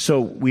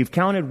 So we've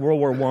counted World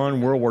War I,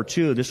 World War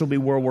II. This will be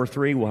World War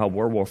III. We'll have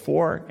World War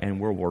IV and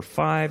World War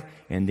V,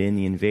 and then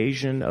the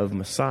invasion of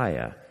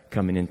Messiah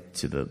coming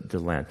into the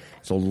land.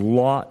 It's a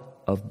lot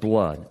of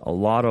blood, a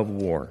lot of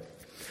war.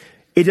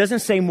 It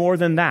doesn't say more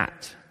than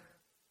that.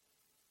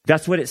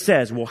 That's what it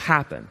says will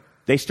happen.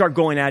 They start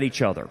going at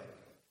each other.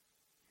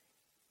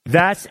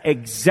 That's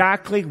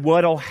exactly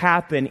what will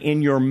happen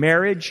in your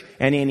marriage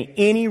and in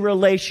any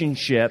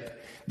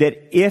relationship,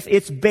 that if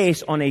it's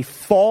based on a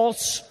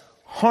false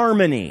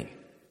harmony,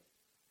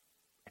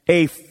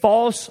 a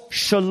false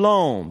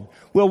shalom.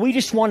 Well, we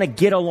just want to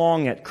get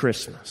along at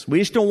Christmas. We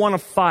just don't want to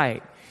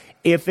fight.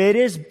 If it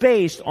is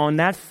based on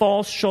that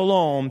false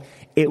shalom,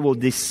 it will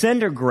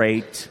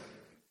disintegrate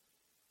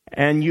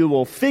and you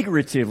will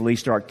figuratively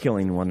start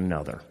killing one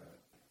another.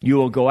 You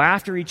will go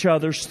after each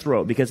other's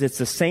throat because it's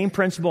the same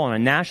principle on a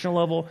national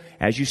level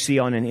as you see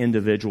on an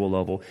individual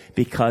level,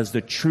 because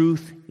the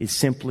truth is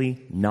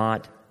simply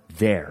not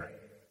there.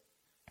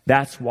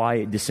 That's why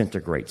it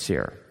disintegrates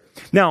here.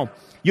 Now,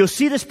 you'll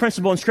see this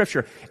principle in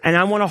Scripture, and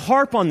I want to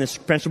harp on this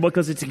principle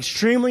because it's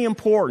extremely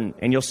important,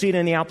 and you'll see it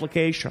in the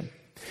application.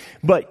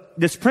 But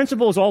this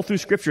principle is all through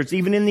Scripture. It's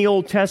even in the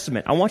Old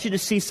Testament. I want you to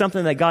see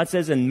something that God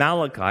says in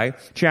Malachi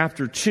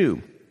chapter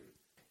 2.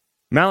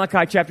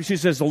 Malachi chapter 2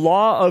 says, the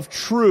law of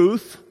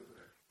truth,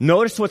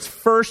 notice what's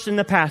first in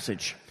the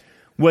passage,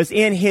 was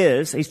in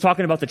he's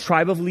talking about the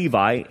tribe of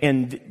Levi,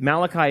 and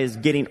Malachi is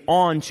getting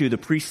on to the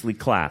priestly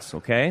class,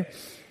 okay?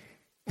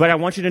 But I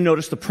want you to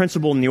notice the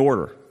principle in the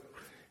order.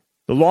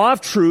 The law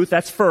of truth,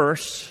 that's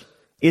first,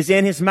 is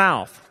in his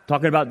mouth.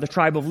 Talking about the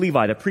tribe of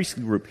Levi, the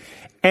priestly group.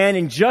 And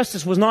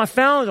injustice was not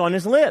found on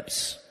his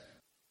lips.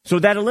 So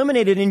that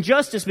eliminated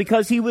injustice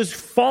because he was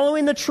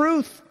following the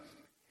truth.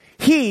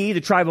 He,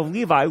 the tribe of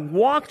Levi,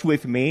 walked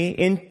with me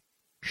in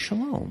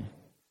shalom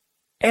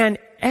and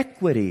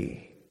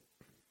equity.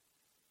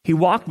 He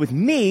walked with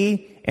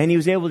me, and he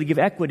was able to give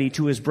equity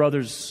to his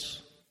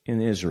brothers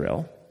in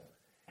Israel,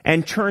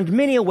 and turned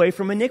many away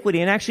from iniquity,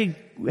 and actually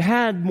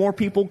had more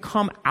people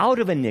come out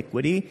of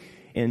iniquity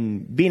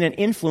and being an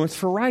influence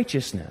for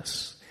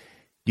righteousness.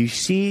 Do you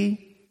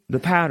see the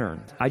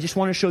pattern? I just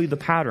want to show you the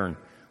pattern.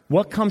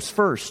 What comes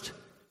first?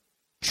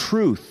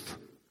 Truth.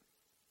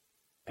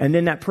 And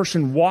then that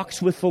person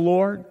walks with the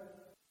Lord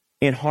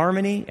in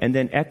harmony, and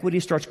then equity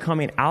starts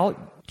coming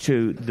out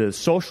to the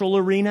social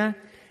arena,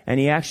 and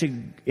he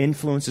actually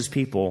influences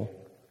people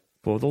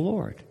for the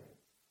Lord.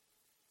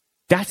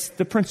 That's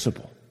the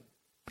principle.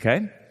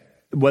 Okay?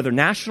 Whether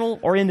national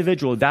or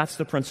individual, that's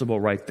the principle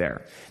right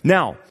there.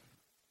 Now,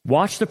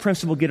 watch the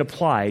principle get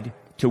applied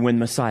to when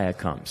Messiah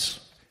comes.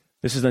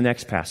 This is the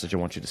next passage I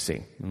want you to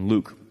see in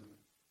Luke.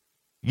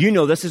 You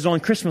know this is on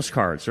Christmas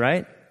cards,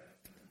 right?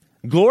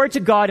 Glory to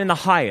God in the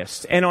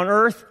highest, and on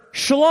earth,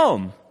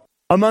 shalom.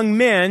 Among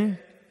men,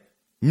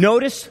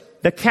 notice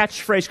the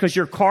catchphrase, because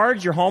your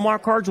cards, your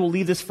Hallmark cards, will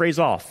leave this phrase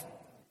off.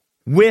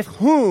 With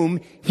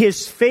whom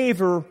his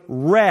favor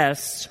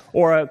rests,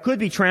 or it could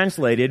be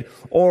translated,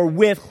 or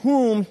with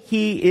whom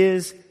he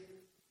is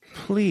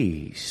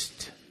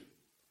pleased.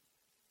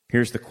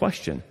 Here's the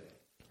question.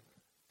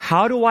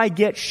 How do I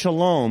get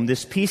shalom,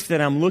 this peace that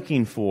I'm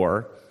looking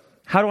for?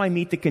 How do I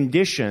meet the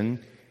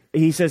condition?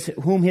 He says,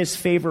 whom his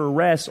favor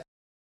rests.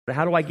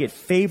 How do I get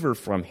favor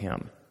from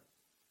him?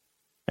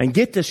 And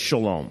get this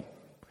shalom.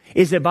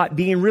 Is it about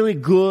being really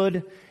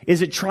good?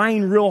 Is it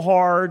trying real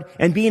hard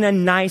and being a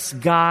nice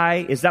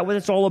guy? Is that what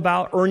it's all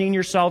about? Earning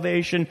your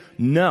salvation?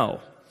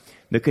 No.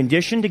 The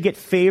condition to get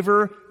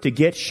favor, to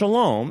get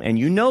shalom, and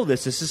you know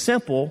this is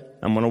simple.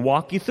 I'm going to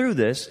walk you through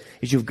this,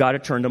 is you've got to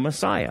turn to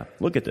Messiah.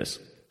 Look at this.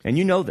 And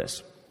you know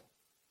this.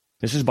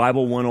 This is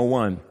Bible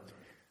 101.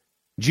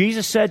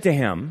 Jesus said to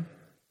him,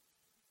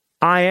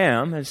 I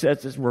am, it's a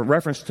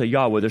reference to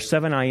Yahweh. There's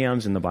 7 I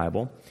ams in the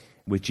Bible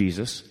with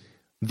Jesus.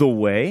 The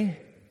way,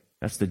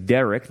 that's the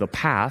derek, the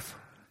path.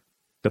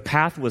 The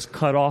path was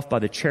cut off by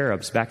the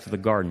cherubs back to the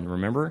garden,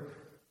 remember?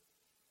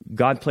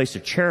 God placed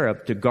a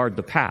cherub to guard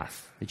the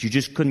path, that you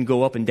just couldn't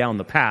go up and down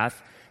the path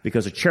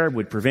because a cherub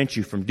would prevent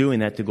you from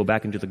doing that to go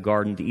back into the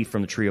garden to eat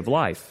from the tree of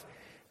life.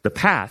 The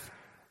path,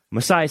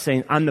 Messiah is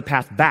saying, I'm the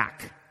path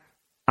back.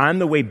 I'm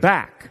the way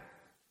back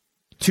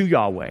to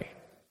Yahweh.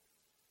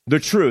 The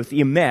truth,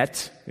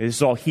 emet,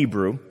 is all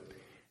Hebrew.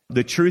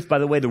 The truth, by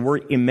the way, the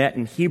word emet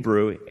in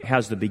Hebrew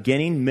has the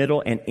beginning,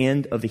 middle, and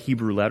end of the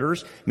Hebrew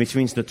letters, which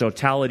means the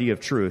totality of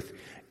truth.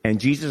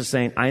 And Jesus is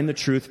saying, I am the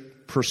truth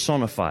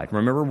personified.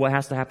 Remember what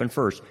has to happen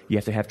first? You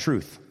have to have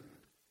truth.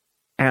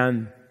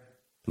 And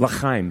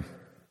l'chaim,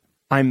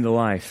 I'm the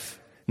life.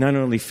 Not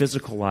only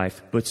physical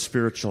life, but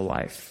spiritual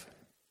life.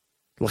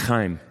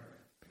 L'chaim.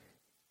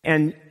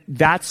 And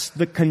that's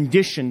the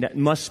condition that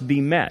must be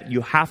met.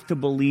 You have to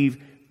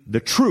believe the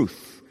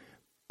truth.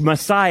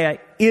 Messiah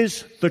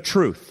is the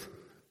truth.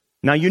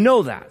 Now you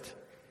know that.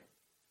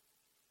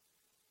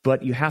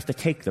 But you have to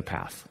take the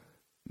path.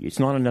 It's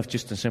not enough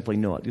just to simply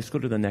know it. Let's go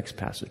to the next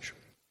passage.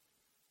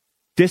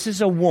 This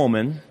is a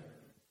woman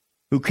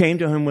who came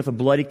to him with a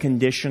bloody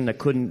condition that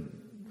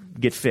couldn't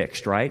get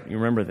fixed, right? You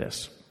remember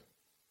this.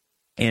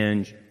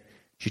 And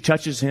she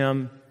touches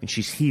him and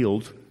she's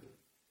healed.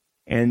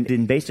 And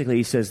then basically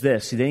he says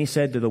this. Then he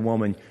said to the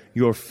woman,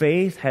 your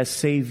faith has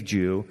saved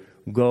you.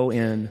 Go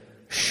in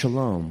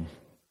shalom.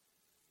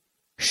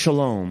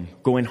 Shalom.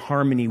 Go in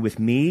harmony with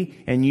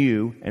me and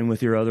you and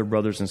with your other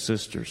brothers and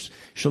sisters.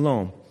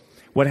 Shalom.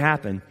 What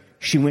happened?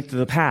 She went to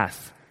the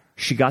path.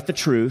 She got the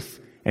truth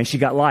and she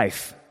got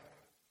life.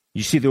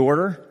 You see the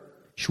order?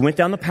 She went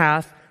down the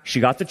path. She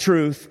got the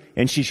truth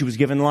and she was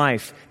given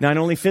life. Not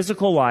only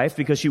physical life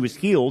because she was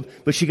healed,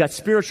 but she got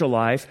spiritual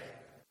life.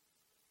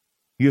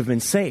 You have been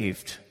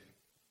saved.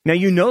 Now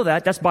you know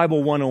that. That's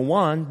Bible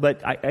 101.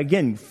 But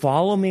again,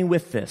 follow me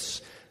with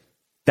this.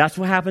 That's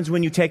what happens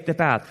when you take the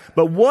path.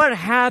 But what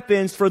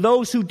happens for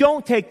those who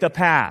don't take the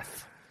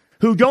path?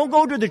 Who don't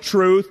go to the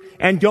truth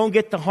and don't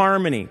get the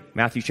harmony?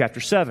 Matthew chapter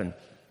 7.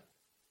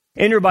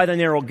 Enter by the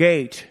narrow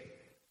gate.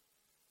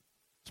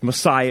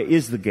 Messiah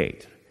is the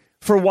gate.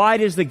 For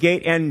wide is the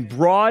gate and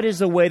broad is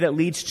the way that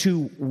leads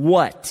to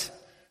what?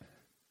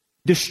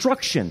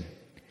 Destruction.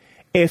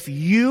 If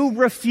you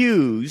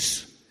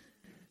refuse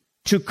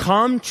to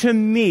come to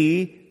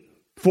me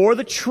for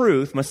the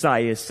truth,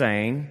 Messiah is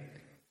saying,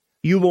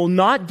 you will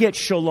not get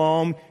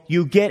shalom,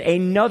 you get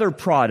another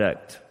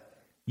product.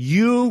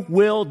 You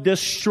will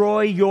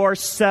destroy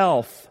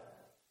yourself.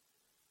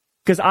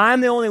 Because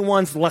I'm the only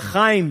one's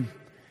l'chaim.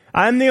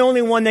 I'm the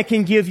only one that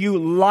can give you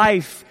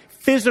life,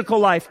 physical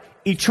life,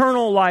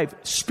 eternal life,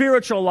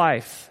 spiritual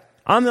life.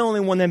 I'm the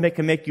only one that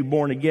can make you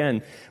born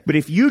again. But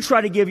if you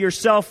try to give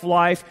yourself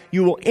life,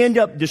 you will end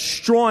up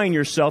destroying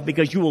yourself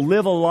because you will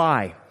live a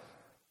lie.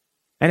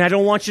 And I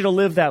don't want you to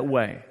live that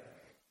way.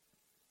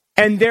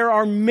 And there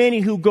are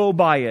many who go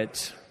by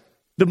it.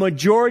 The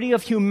majority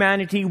of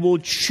humanity will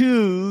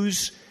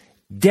choose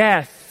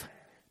death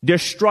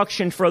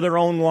destruction for their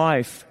own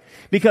life.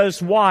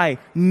 Because why?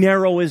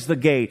 Narrow is the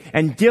gate,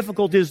 and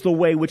difficult is the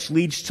way which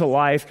leads to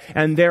life,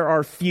 and there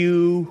are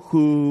few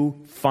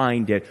who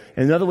find it.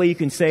 Another way you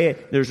can say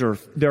it,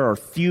 there are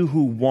few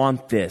who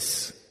want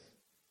this.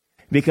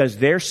 Because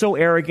they're so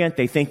arrogant,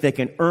 they think they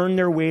can earn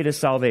their way to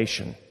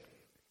salvation.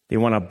 They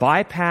want to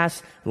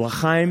bypass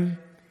l'chaim,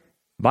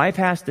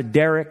 bypass the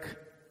derek,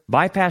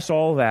 bypass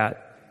all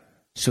that,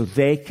 so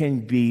they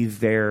can be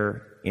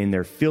there in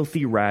their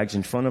filthy rags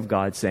in front of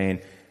God saying,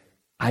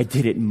 I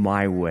did it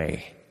my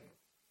way.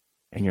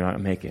 And you're not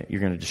going to make it. You're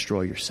going to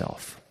destroy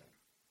yourself.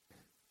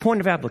 Point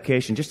of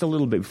application, just a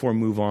little bit before we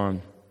move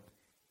on.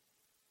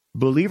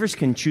 Believers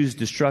can choose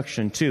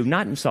destruction too,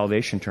 not in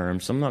salvation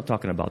terms. I'm not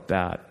talking about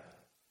that.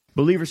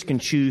 Believers can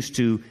choose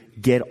to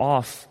get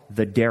off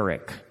the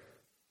derrick.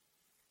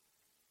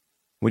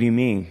 What do you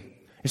mean?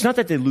 It's not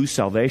that they lose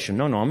salvation.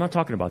 No, I'm not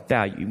talking about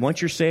that.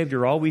 Once you're saved,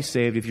 you're always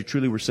saved if you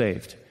truly were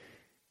saved.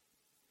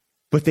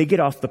 But they get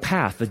off the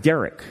path, the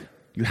derrick.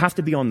 You have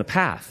to be on the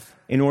path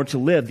in order to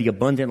live the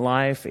abundant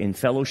life in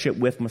fellowship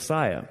with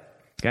Messiah.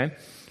 Okay?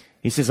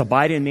 He says,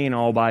 abide in me and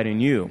I'll abide in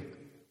you.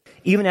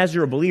 Even as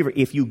you're a believer,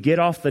 if you get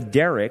off the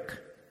derrick,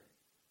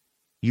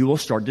 you will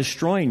start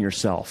destroying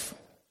yourself.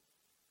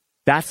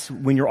 That's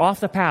when you're off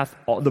the path,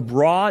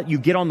 you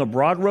get on the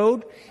broad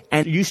road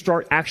and you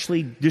start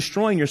actually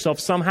destroying yourself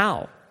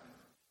somehow.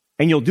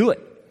 And you'll do it.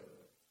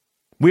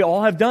 We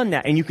all have done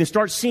that. And you can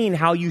start seeing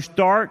how you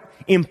start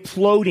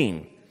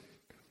imploding.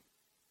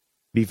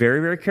 Be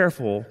very, very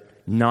careful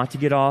not to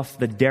get off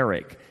the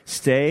derrick.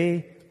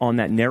 Stay on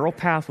that narrow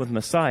path with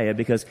Messiah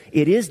because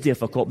it is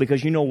difficult.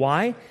 Because you know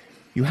why?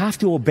 You have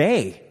to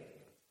obey.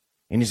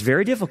 And it's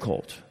very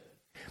difficult.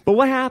 But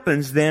what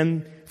happens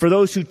then for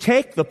those who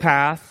take the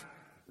path,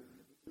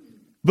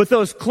 but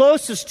those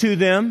closest to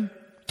them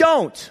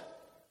don't?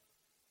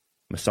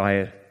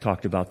 Messiah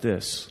talked about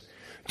this.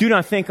 Do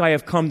not think I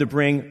have come to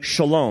bring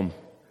shalom.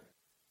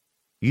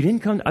 You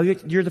didn't come,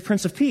 you're the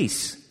Prince of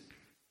Peace.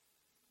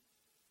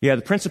 Yeah,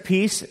 the Prince of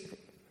Peace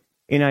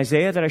in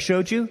Isaiah that I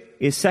showed you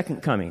is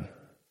second coming.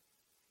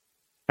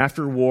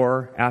 After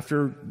war,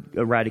 after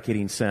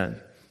eradicating sin.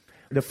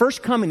 The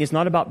first coming is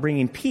not about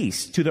bringing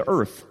peace to the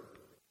earth.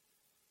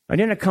 I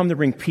didn't come to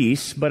bring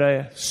peace, but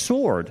a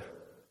sword.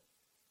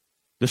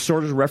 The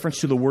sword is a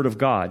reference to the Word of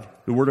God.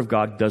 The Word of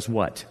God does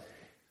what?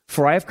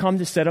 For I have come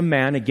to set a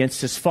man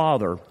against his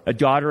father, a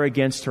daughter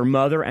against her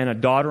mother, and a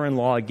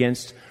daughter-in-law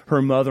against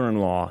her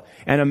mother-in-law.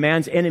 And a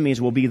man's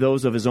enemies will be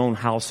those of his own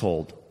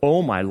household.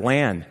 Oh, my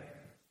land.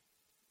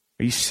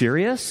 Are you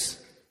serious?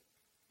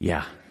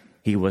 Yeah,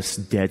 he was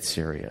dead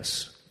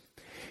serious.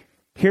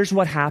 Here's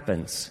what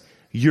happens.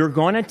 You're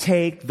going to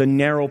take the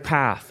narrow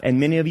path, and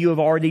many of you have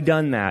already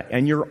done that,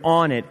 and you're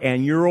on it,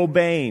 and you're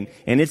obeying,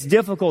 and it's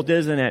difficult,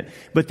 isn't it?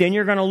 But then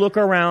you're going to look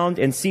around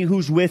and see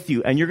who's with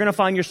you, and you're going to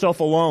find yourself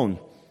alone.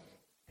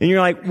 And you're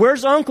like,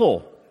 where's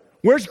uncle?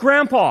 Where's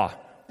grandpa?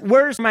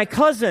 Where's my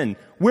cousin?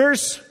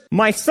 Where's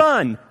my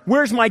son?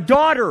 Where's my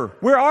daughter?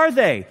 Where are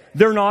they?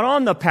 They're not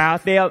on the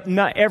path. They have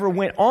not ever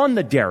went on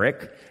the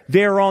derrick.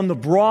 They're on the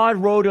broad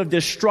road of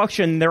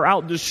destruction. They're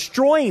out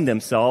destroying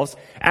themselves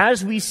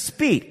as we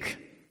speak.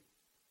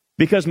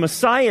 Because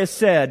Messiah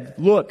said,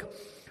 look,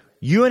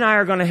 you and I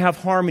are going to have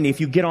harmony if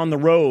you get on the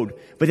road.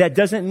 But that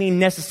doesn't mean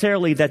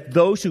necessarily that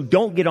those who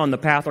don't get on the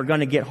path are going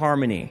to get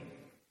harmony.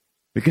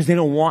 Because they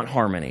don't want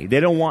harmony. They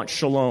don't want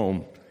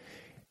shalom.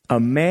 A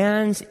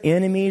man's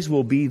enemies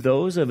will be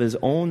those of his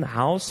own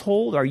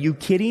household. Are you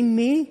kidding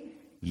me?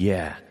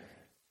 Yeah,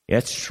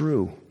 that's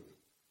true.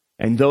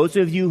 And those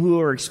of you who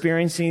are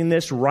experiencing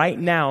this right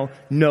now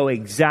know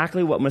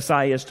exactly what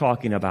Messiah is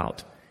talking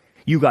about.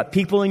 You got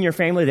people in your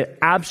family that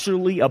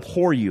absolutely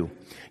abhor you.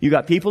 You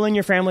got people in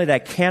your family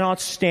that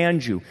cannot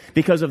stand you.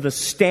 Because of the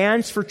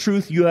stance for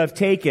truth you have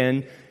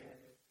taken,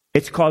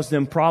 it's caused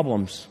them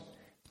problems.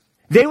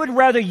 They would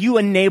rather you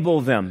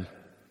enable them.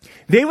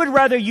 They would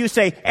rather you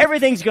say,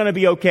 everything's going to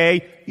be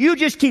okay. You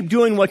just keep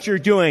doing what you're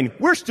doing.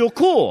 We're still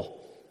cool.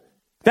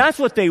 That's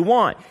what they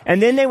want.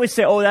 And then they would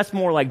say, oh, that's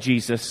more like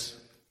Jesus.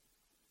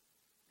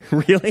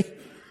 Really?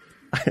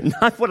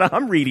 Not what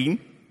I'm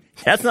reading.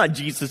 That's not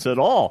Jesus at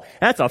all.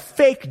 That's a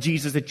fake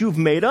Jesus that you've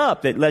made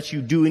up that lets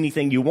you do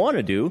anything you want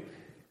to do.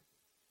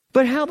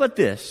 But how about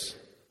this?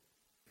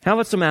 How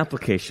about some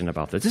application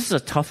about this? This is a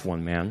tough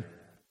one, man.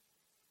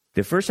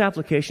 The first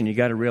application you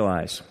got to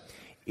realize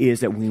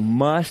is that we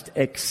must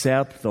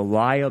accept the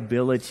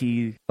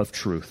liability of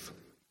truth.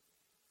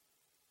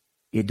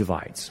 It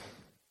divides.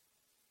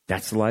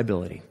 That's the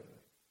liability.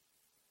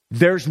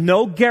 There's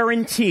no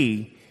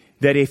guarantee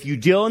that if you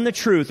deal in the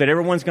truth that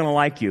everyone's going to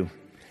like you,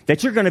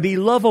 that you're going to be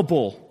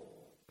lovable.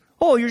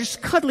 Oh, you're just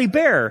a cuddly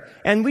bear,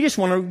 and we just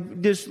want to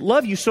just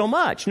love you so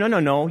much.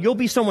 No. You'll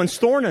be someone's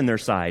thorn in their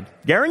side.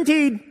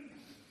 Guaranteed.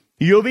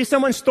 You'll be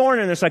someone's thorn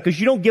in their side because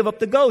you don't give up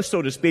the ghost,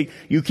 so to speak.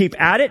 You keep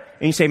at it,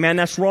 and you say, man,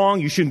 that's wrong.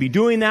 You shouldn't be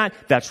doing that.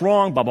 That's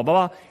wrong, blah, blah,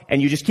 blah.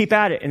 And you just keep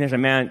at it. And there's a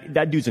man,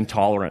 that dude's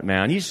intolerant,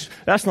 man.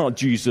 That's not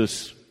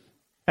Jesus.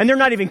 And they're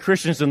not even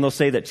Christians, and they'll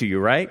say that to you,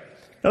 right?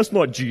 That's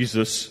not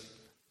Jesus.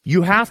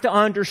 You have to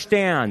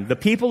understand the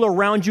people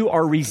around you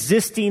are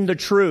resisting the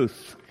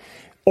truth,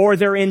 or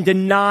they're in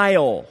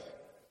denial,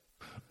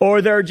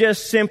 or they're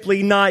just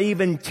simply not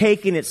even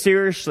taking it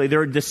seriously.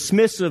 They're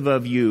dismissive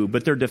of you,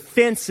 but they're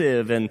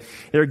defensive, and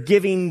they're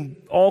giving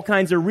all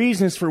kinds of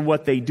reasons for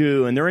what they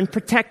do, and they're in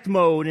protect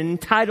mode and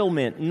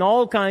entitlement and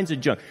all kinds of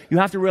junk. You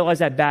have to realize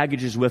that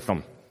baggage is with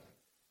them.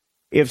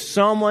 If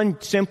someone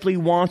simply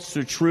wants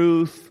the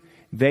truth,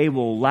 they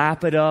will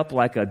lap it up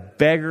like a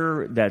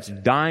beggar that's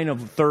dying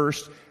of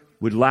thirst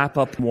would lap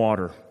up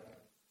water.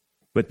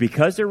 But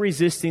because they're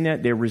resisting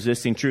that, they're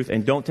resisting truth.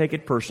 And don't take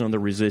it personal, they're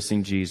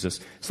resisting Jesus.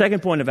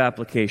 Second point of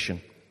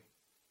application.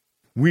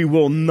 We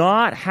will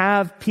not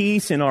have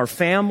peace in our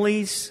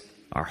families,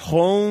 our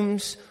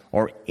homes,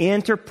 or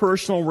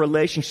interpersonal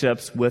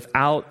relationships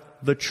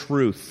without the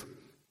truth.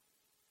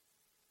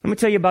 Let me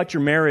tell you about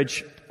your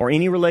marriage or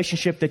any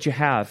relationship that you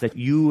have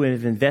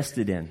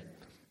invested in.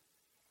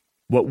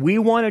 What we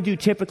want to do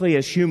typically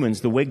as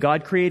humans, the way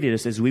God created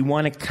us, is we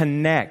want to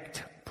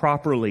connect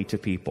properly to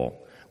people.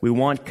 We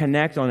want to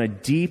connect on a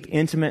deep,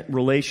 intimate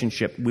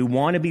relationship. We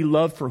want to be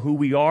loved for who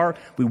we are.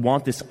 We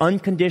want this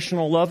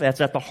unconditional love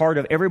that's at the heart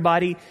of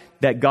everybody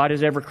that God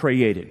has ever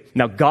created.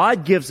 Now,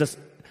 God gives us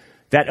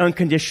that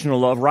unconditional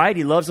love, right?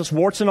 He loves us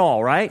warts and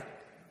all, right?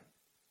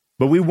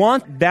 But we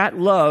want that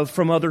love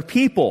from other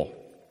people.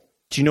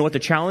 Do you know what the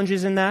challenge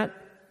is in that?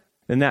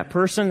 Then that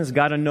person has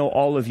got to know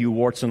all of you,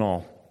 warts and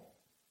all.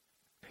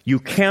 You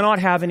cannot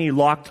have any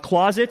locked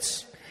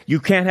closets.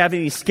 You can't have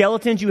any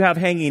skeletons you have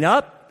hanging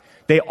up.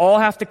 They all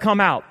have to come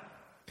out.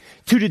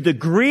 To the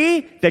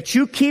degree that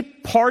you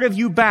keep part of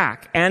you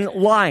back and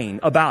lying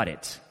about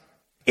it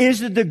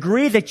is the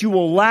degree that you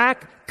will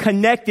lack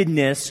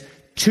connectedness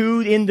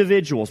to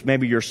individuals,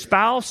 maybe your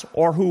spouse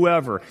or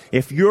whoever,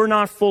 if you're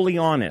not fully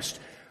honest.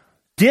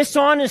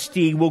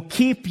 Dishonesty will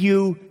keep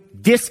you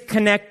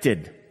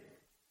disconnected.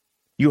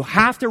 You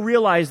have to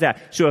realize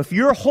that. So if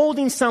you're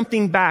holding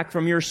something back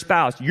from your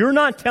spouse, you're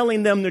not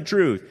telling them the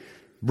truth.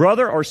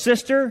 Brother or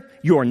sister,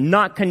 you are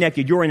not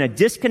connected. You're in a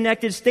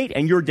disconnected state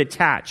and you're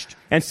detached.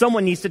 And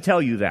someone needs to tell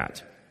you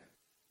that.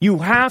 You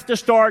have to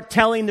start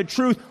telling the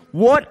truth.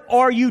 What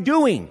are you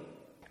doing?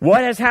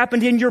 What has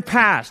happened in your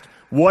past?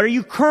 What are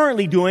you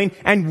currently doing?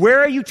 And where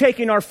are you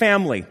taking our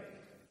family?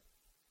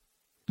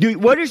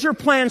 What is your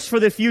plans for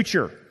the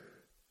future?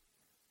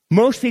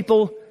 Most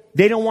people,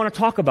 they don't want to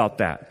talk about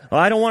that.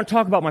 I don't want to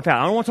talk about my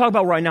past. I don't want to talk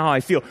about right now how I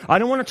feel. I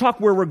don't want to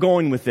talk where we're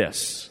going with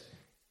this.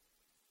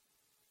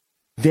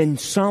 Then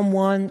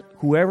someone,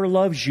 whoever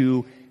loves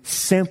you,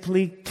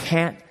 simply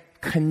can't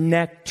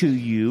connect to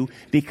you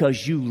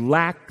because you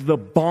lack the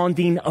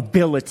bonding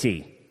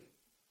ability.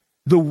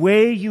 The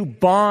way you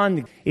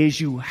bond is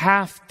you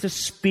have to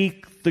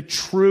speak the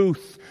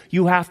truth.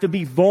 You have to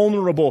be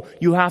vulnerable.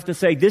 You have to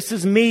say, this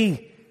is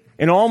me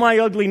in all my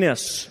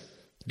ugliness.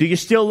 Do you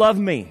still love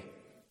me?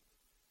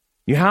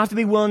 You have to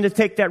be willing to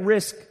take that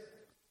risk.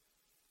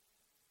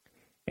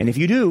 And if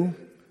you do,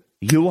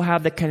 you will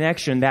have the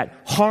connection, that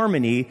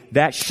harmony,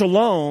 that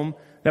shalom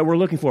that we're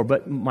looking for.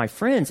 But my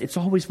friends, it's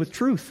always with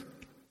truth.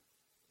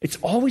 It's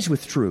always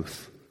with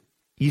truth.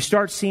 You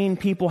start seeing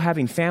people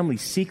having family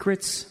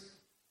secrets,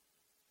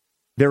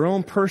 their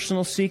own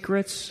personal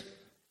secrets,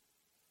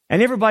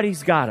 and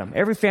everybody's got them.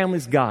 Every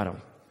family's got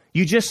them.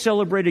 You just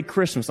celebrated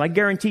Christmas. I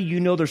guarantee you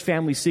know there's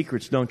family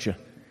secrets, don't you?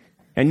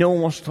 And no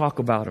one wants to talk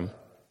about them.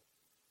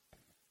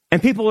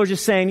 And people are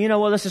just saying, you know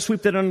what, let's just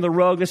sweep that under the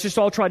rug. Let's just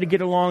all try to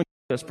get along.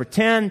 Let's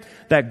pretend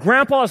that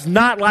Grandpa's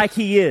not like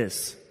he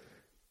is.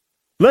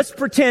 Let's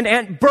pretend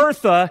Aunt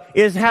Bertha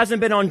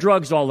hasn't been on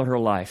drugs all of her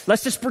life.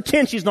 Let's just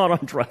pretend she's not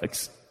on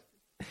drugs.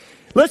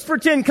 Let's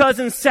pretend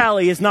Cousin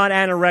Sally is not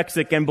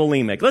anorexic and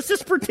bulimic. Let's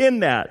just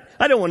pretend that.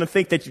 I don't want to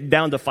think that you're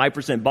down to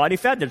 5% body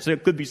fat. There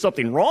could be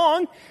something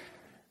wrong.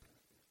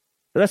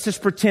 Let's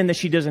just pretend that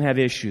she doesn't have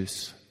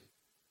issues.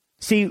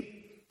 See,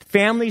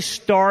 families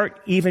start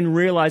even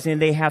realizing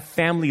they have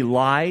family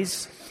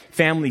lies,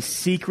 family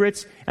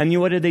secrets, and you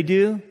know what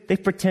do? They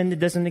pretend it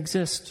doesn't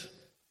exist.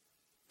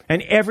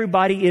 And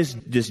everybody is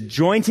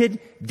disjointed,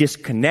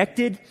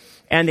 disconnected,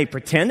 and they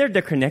pretend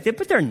they're connected,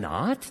 but they're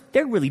not.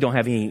 They really don't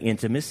have any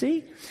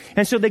intimacy.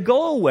 And so they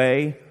go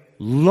away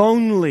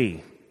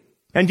lonely.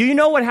 And do you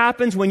know what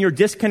happens when you're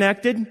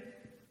disconnected?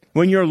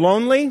 When you're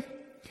lonely?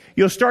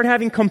 You'll start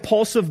having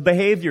compulsive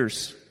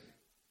behaviors.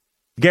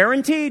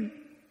 Guaranteed.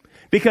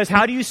 Because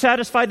how do you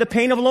satisfy the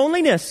pain of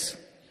loneliness?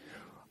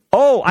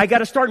 Oh, I got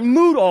to start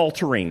mood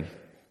altering.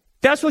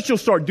 That's what you'll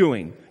start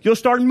doing. You'll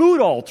start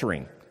mood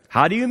altering.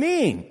 How do you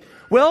mean?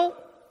 Well,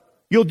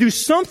 you'll do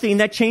something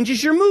that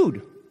changes your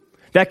mood.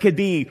 That could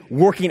be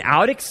working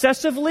out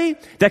excessively.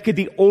 That could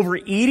be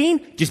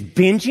overeating, just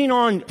binging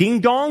on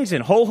ding-dongs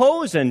and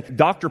ho-hos and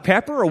Dr.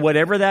 Pepper or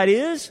whatever that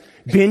is.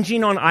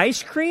 Binging on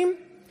ice cream.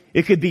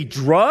 It could be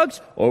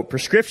drugs or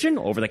prescription,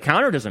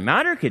 over-the-counter, doesn't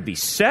matter. It could be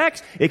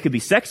sex. It could be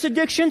sex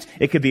addictions.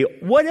 It could be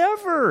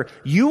whatever.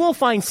 You will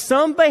find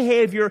some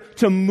behavior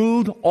to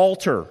mood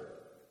alter.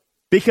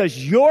 Because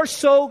you're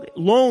so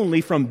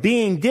lonely from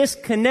being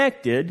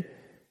disconnected,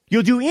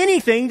 you'll do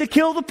anything to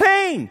kill the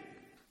pain.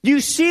 Do you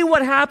see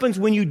what happens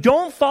when you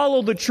don't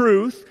follow the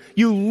truth?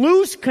 You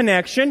lose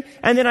connection,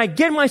 and then I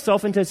get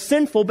myself into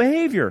sinful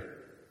behavior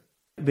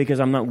because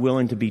I'm not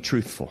willing to be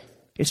truthful.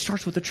 It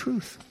starts with the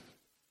truth.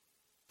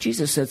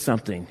 Jesus said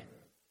something,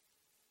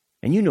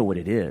 and you know what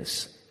it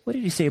is. What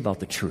did he say about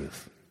the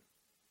truth?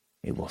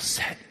 It will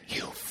set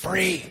you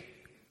free.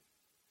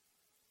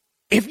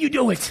 If you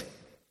do it,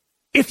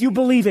 if you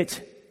believe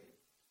it,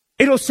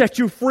 it'll set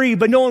you free,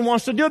 but no one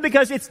wants to do it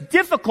because it's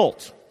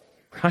difficult,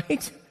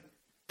 right?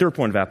 Third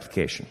point of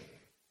application.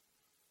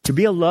 To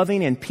be a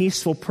loving and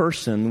peaceful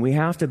person, we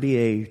have to be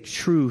a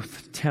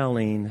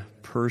truth-telling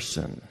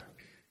person.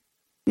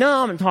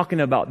 No, I'm not talking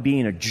about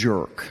being a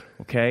jerk,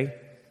 okay?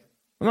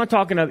 I'm not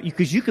talking about,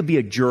 because you could be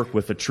a jerk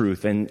with the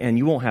truth and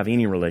you won't have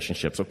any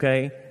relationships,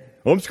 okay?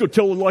 I'm just going to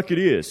tell it like it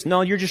is.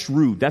 No, you're just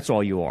rude. That's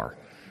all you are.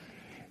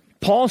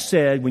 Paul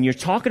said, when you're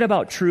talking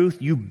about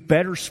truth, you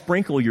better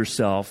sprinkle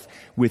yourself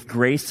with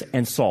grace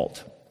and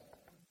salt.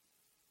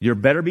 There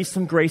better be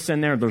some grace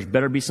in there. There's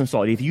better be some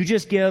salt. If you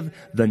just give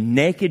the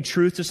naked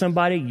truth to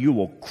somebody, you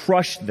will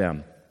crush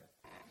them.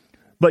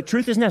 But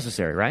truth is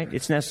necessary, right?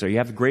 It's necessary. You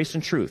have grace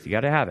and truth. You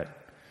got to have it.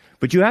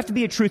 But you have to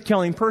be a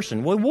truth-telling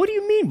person. Well, what do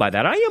you mean by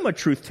that? I am a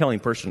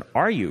truth-telling person.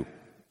 Are you?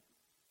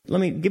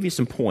 Let me give you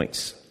some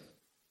points.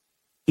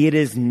 It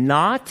is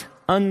not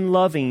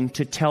unloving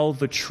to tell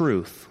the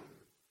truth.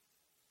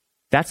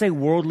 That's a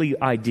worldly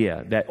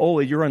idea that, oh,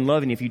 you're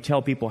unloving if you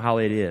tell people how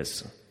it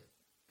is.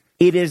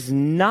 It is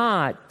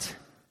not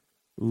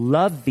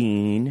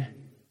loving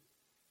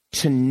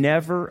to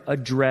never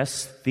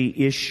address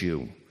the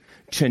issue,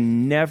 to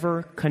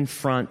never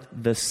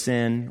confront the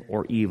sin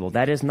or evil.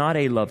 That is not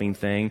a loving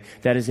thing.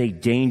 That is a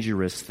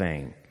dangerous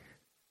thing.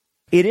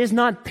 It is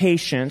not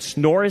patience,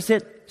 nor is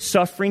it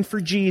suffering for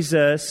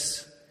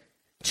Jesus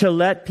to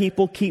let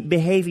people keep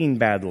behaving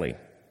badly.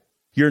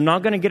 You're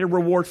not going to get a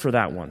reward for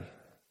that one.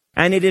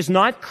 And it is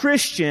not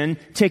Christian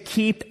to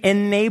keep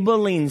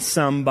enabling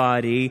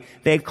somebody.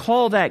 They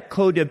call that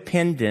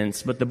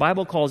codependence, but the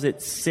Bible calls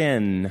it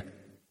sin. Let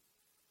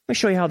me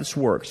show you how this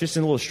works. Just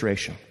an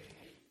illustration.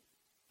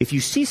 If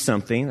you see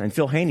something, and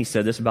Phil Haney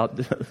said this about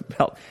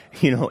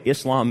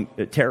Islam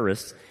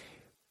terrorists.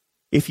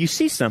 If you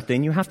see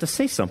something, you have to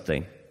say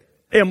something.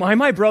 Am I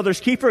my brother's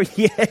keeper?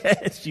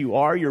 Yes, you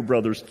are your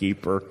brother's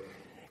keeper.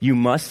 You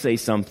must say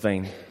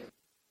something.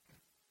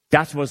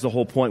 That was the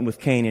whole point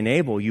with Cain and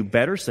Abel. You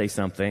better say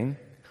something.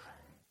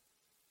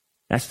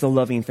 That's the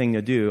loving thing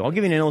to do. I'll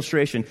give you an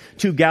illustration.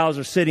 Two gals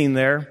are sitting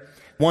there.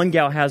 One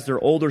gal has their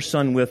older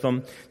son with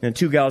them, and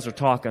two gals are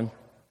talking.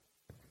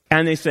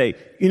 And they say,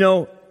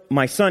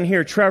 my son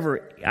here,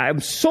 Trevor, I'm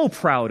so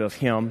proud of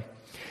him.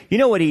 You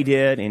know what he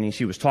did? And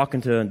she was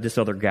talking to this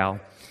other gal.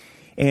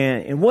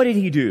 And what did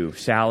he do,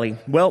 Sally?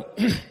 Well,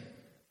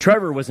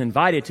 Trevor was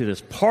invited to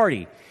this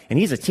party. And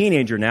he's a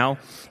teenager now,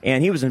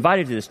 and he was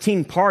invited to this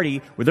teen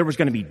party where there was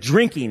going to be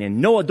drinking and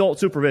no adult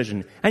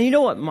supervision. And you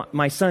know what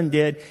my son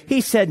did?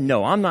 He said,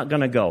 no, I'm not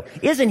going to go.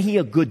 Isn't he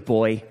a good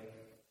boy?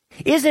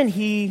 Isn't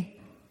he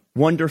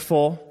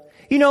wonderful?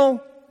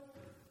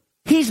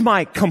 He's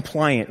my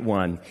compliant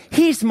one.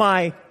 He's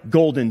my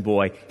golden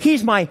boy.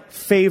 He's my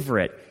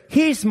favorite.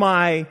 He's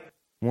my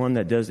one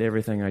that does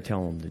everything I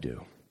tell him to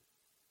do.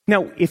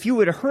 Now, if you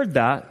would have heard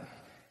that,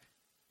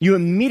 you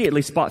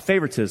immediately spot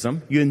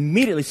favoritism. You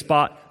immediately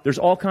spot there's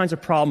all kinds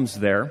of problems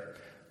there.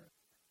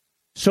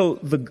 So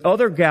the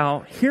other gal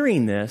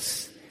hearing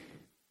this,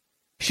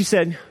 she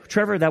said,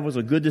 Trevor, that was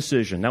a good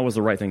decision. That was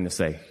the right thing to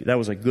say. That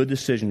was a good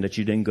decision that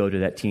you didn't go to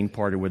that teen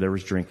party where there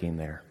was drinking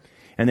there.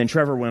 And then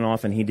Trevor went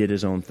off and he did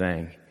his own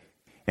thing.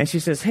 And she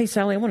says, hey,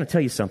 Sally, I want to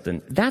tell you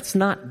something. That's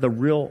not the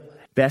real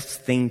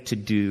best thing to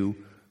do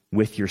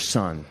with your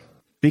son.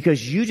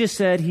 Because you just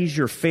said he's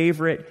your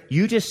favorite.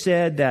 You just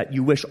said that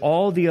you wish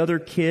all the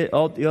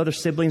other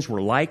siblings were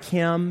like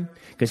him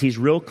because he's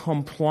real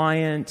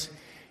compliant.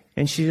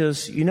 And she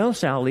says,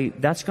 Sally,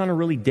 that's going to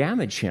really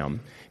damage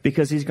him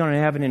because he's going to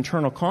have an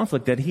internal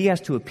conflict that he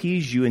has to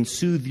appease you and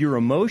soothe your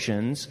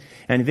emotions.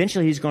 And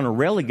eventually he's going to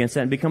rail against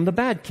that and become the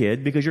bad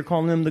kid because you're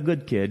calling him the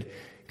good kid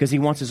because he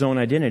wants his own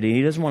identity.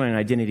 He doesn't want an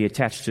identity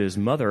attached to his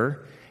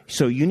mother.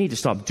 So you need to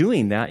stop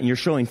doing that. And you're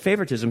showing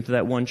favoritism to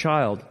that one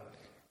child.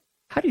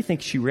 How do you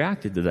think she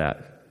reacted to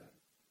that?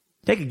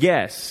 Take a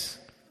guess.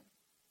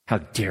 How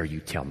dare you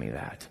tell me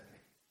that?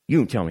 You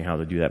don't tell me how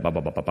to do that. Bah,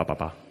 bah, bah, bah, bah,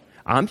 bah.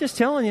 I'm just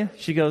telling you.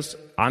 She goes,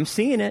 I'm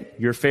seeing it.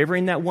 You're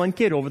favoring that one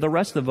kid over the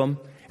rest of them,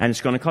 and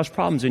it's going to cause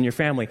problems in your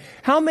family.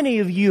 How many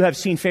of you have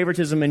seen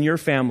favoritism in your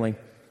family?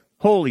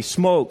 Holy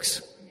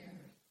smokes.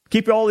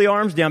 Keep all the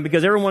arms down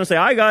because everyone will say,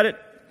 I got it.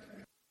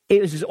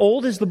 It is as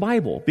old as the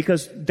Bible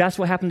because that's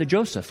what happened to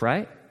Joseph,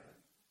 right?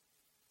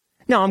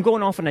 Now, I'm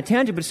going off on a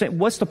tangent, but saying,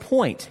 what's the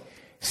point?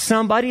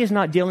 Somebody is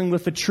not dealing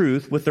with the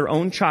truth with their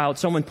own child.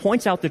 Someone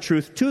points out the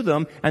truth to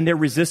them, and they're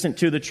resistant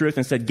to the truth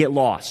and said, get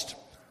lost.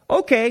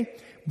 Okay,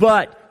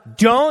 but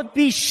don't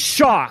be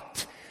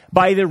shocked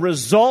by the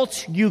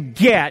results you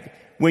get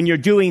when you're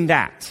doing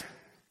that.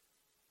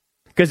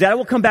 Because that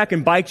will come back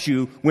and bite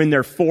you when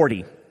they're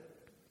 40.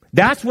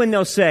 That's when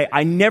they'll say,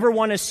 I never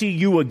want to see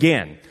you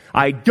again.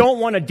 I don't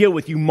want to deal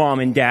with you, Mom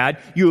and Dad.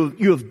 You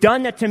have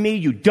done that to me.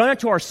 You've done it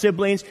to our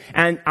siblings,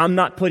 and I'm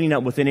not putting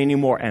up with it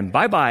anymore. And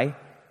bye-bye.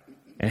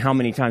 And how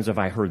many times have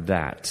I heard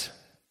that?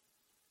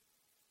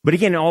 But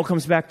again, it all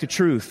comes back to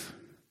truth.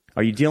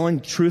 Are you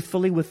dealing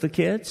truthfully with the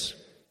kids?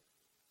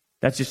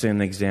 That's just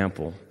an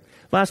example.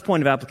 Last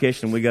point of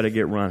application, we got to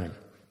get running.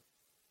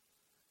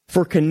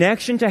 For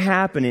connection to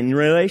happen in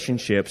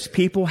relationships,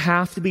 people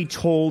have to be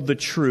told the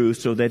truth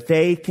so that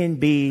they can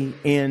be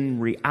in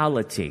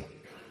reality.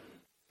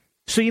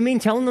 So you mean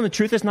telling them the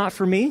truth is not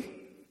for me?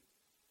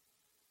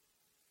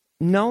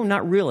 No,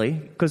 not really.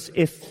 Because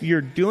if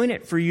you're doing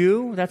it for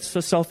you, that's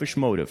a selfish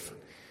motive.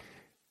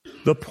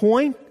 The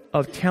point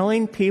of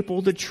telling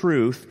people the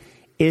truth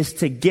is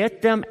to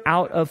get them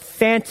out of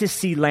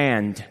fantasy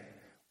land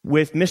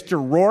with Mr.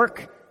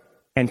 Rourke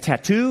and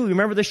Tattoo. You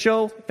remember the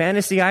show,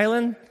 Fantasy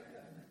Island?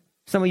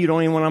 Some of you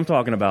don't even know what I'm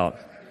talking about.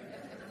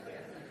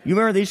 You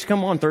remember they used to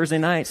come on Thursday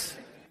nights?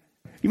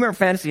 You remember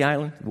Fantasy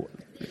Island?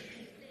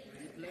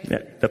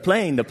 The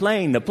plane.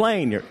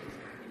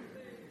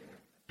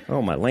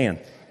 Oh, my land.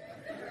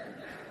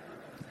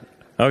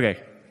 Okay.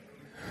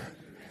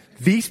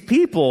 These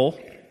people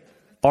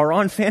are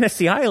on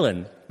Fantasy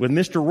Island with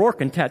Mr.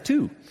 Rourke and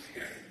Tattoo.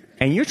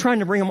 And you're trying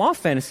to bring them off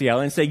Fantasy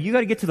Island and say, you got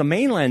to get to the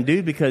mainland,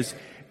 dude, because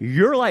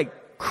you're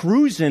like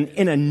cruising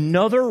in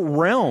another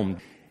realm.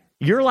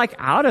 You're like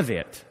out of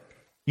it.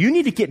 You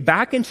need to get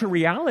back into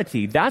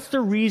reality. That's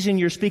the reason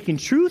you're speaking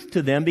truth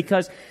to them,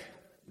 because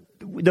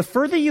the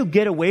further you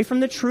get away from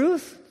the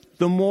truth,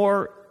 the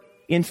more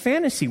in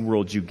fantasy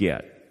world you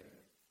get.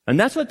 And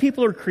that's what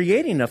people are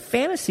creating, a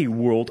fantasy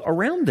world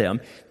around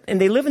them. And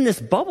they live in this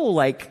bubble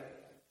like,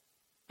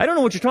 I don't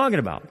know what you're talking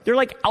about. They're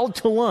like out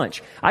to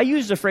lunch. I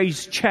use the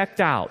phrase checked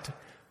out.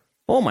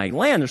 Oh my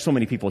land, there's so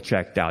many people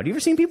checked out. You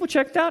ever seen people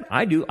checked out?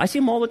 I do. I see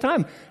them all the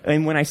time.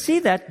 And when I see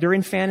that, they're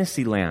in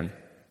fantasy land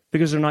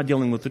because they're not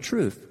dealing with the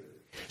truth.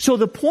 So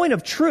the point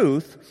of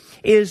truth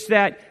is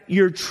that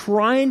you're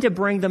trying to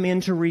bring them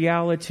into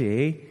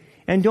reality,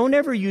 and don't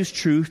ever use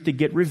truth to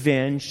get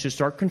revenge, to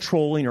start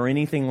controlling or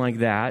anything like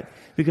that,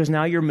 because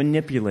now you're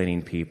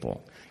manipulating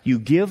people. You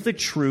give the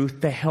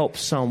truth to help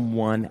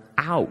someone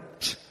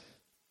out.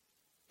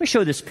 Let me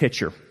show this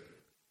picture.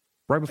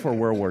 Right before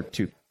World War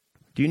II.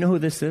 Do you know who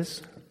this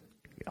is?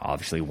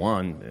 Obviously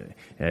one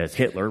is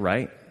Hitler,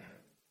 right?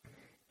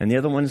 And the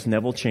other one is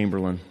Neville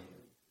Chamberlain.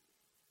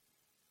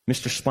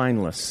 Mr.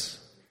 Spineless.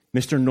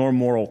 Mr. No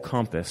Moral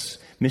Compass.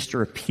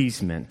 Mr.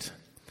 Appeasement.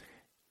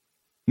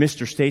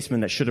 Mr.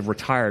 Statesman that should have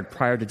retired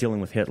prior to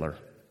dealing with Hitler.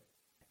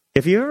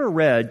 If you ever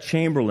read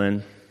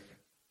Chamberlain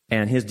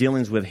and his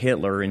dealings with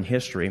Hitler in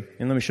history,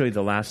 and let me show you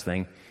the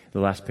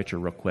last picture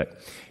real quick.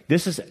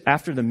 This is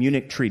after the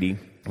Munich Treaty,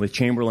 with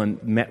Chamberlain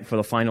met for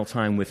the final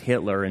time with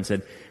Hitler and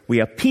said, we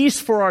have peace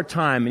for our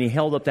time. And he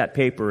held up that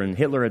paper, and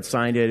Hitler had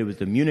signed it. It was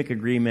the Munich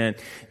Agreement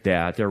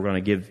that they were going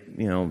to give,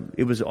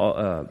 it was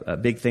a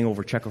big thing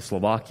over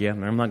Czechoslovakia.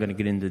 And I'm not going to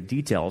get into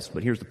details,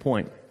 but here's the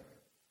point.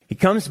 He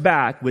comes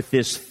back with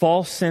this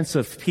false sense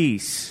of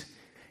peace.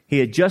 He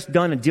had just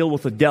done a deal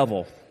with the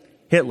devil,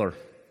 Hitler.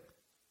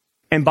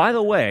 And by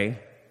the way,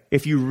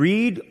 if you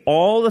read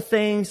all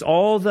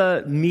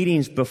the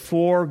meetings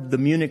before the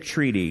Munich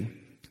Treaty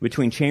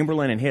between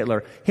Chamberlain and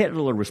Hitler,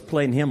 Hitler was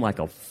playing him like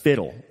a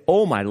fiddle.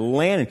 Oh, my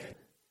land.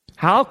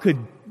 How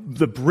could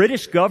the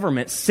British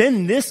government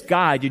send this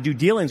guy to do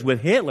dealings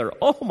with Hitler?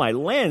 Oh, my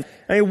land.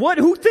 I mean,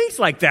 who thinks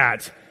like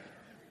that?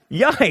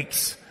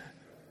 Yikes.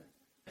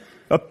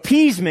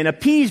 Appeasement.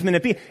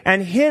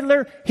 And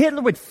Hitler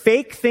would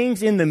fake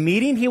things in the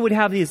meeting. He would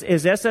have his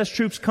SS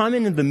troops come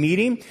into the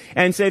meeting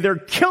and say, they're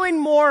killing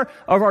more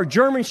of our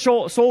German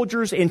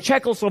soldiers in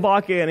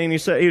Czechoslovakia. And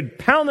he'd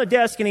pound the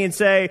desk and he'd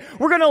say,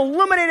 we're going to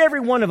eliminate every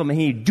one of them. And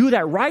he'd do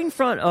that right in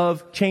front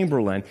of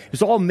Chamberlain.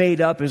 It's all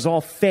made up. It's all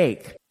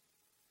fake.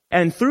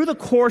 And through the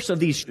course of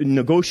these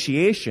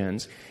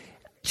negotiations,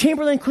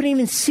 Chamberlain couldn't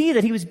even see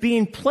that he was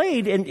being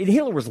played, and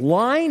Hitler was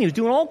lying. He was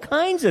doing all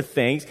kinds of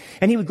things,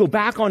 and he would go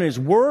back on his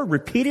word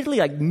repeatedly,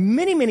 like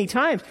many, many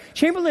times.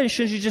 Chamberlain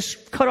should have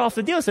just cut off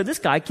the deal and said, this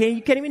guy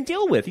you can't even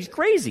deal with. He's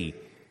crazy.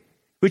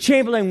 But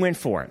Chamberlain went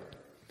for it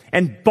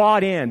and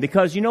bought in,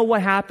 because you know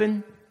what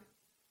happened?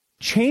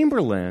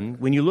 Chamberlain,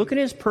 when you look at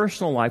his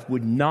personal life,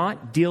 would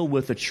not deal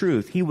with the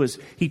truth.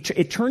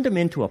 It turned him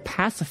into a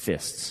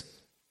pacifist.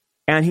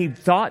 And he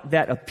thought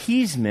that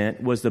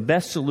appeasement was the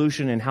best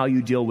solution in how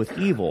you deal with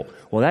evil.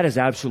 Well, that is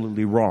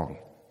absolutely wrong.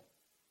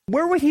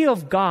 Where would he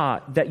have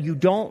got that you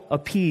don't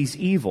appease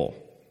evil?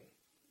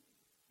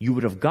 You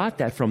would have got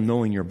that from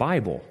knowing your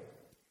Bible.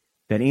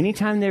 That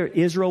anytime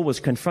Israel was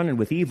confronted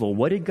with evil,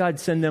 what did God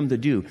send them to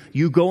do?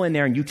 You go in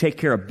there and you take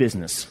care of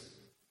business.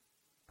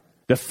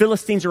 The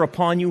Philistines are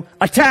upon you,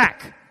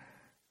 attack!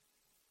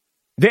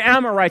 The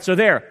Amorites are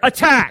there,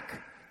 attack!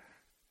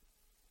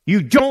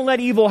 You don't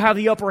let evil have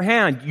the upper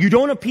hand. You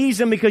don't appease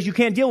them because you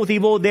can't deal with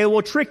evil. They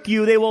will trick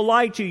you. They will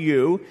lie to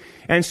you.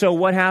 And so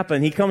what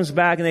happened? He comes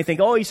back and they think,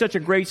 oh, he's such a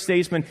great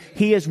statesman.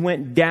 He has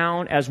went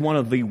down as one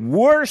of the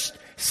worst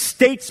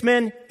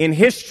statesmen in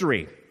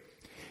history.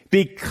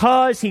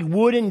 because he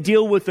wouldn't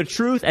deal with the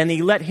truth, and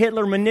he let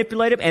Hitler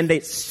manipulate him, and they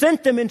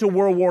sent them into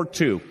World War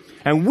II.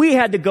 And we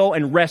had to go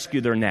and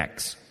rescue their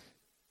necks.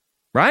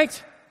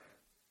 Right?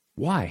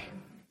 Why?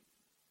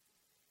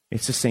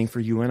 It's the same for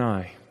you and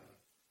I.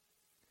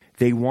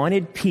 They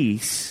wanted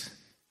peace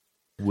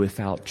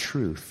without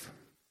truth.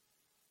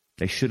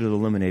 They should have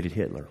eliminated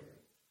Hitler.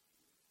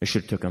 They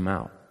should have took him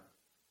out.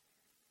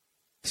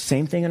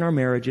 Same thing in our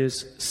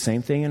marriages,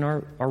 same thing in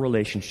our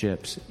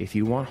relationships. If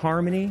you want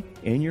harmony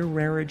in your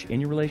marriage, in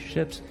your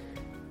relationships,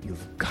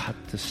 you've got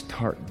to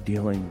start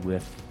dealing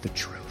with the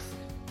truth.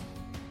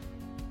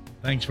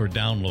 Thanks for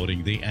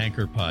downloading the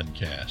Anchor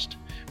Podcast.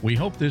 We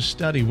hope this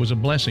study was a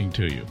blessing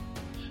to you.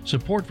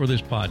 Support for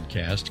this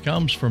podcast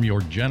comes from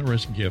your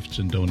generous gifts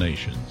and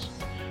donations.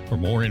 For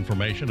more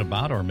information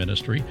about our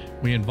ministry,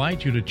 we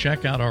invite you to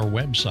check out our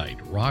website,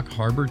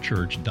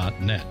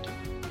 rockharborchurch.net.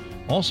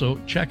 Also,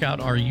 check out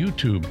our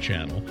YouTube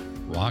channel,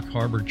 Rock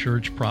Harbor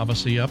Church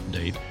Prophecy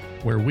Update,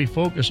 where we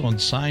focus on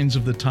signs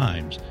of the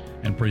times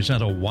and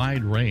present a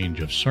wide range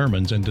of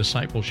sermons and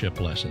discipleship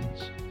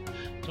lessons.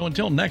 So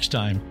until next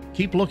time,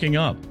 keep looking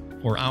up,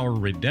 for our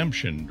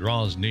redemption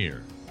draws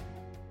near.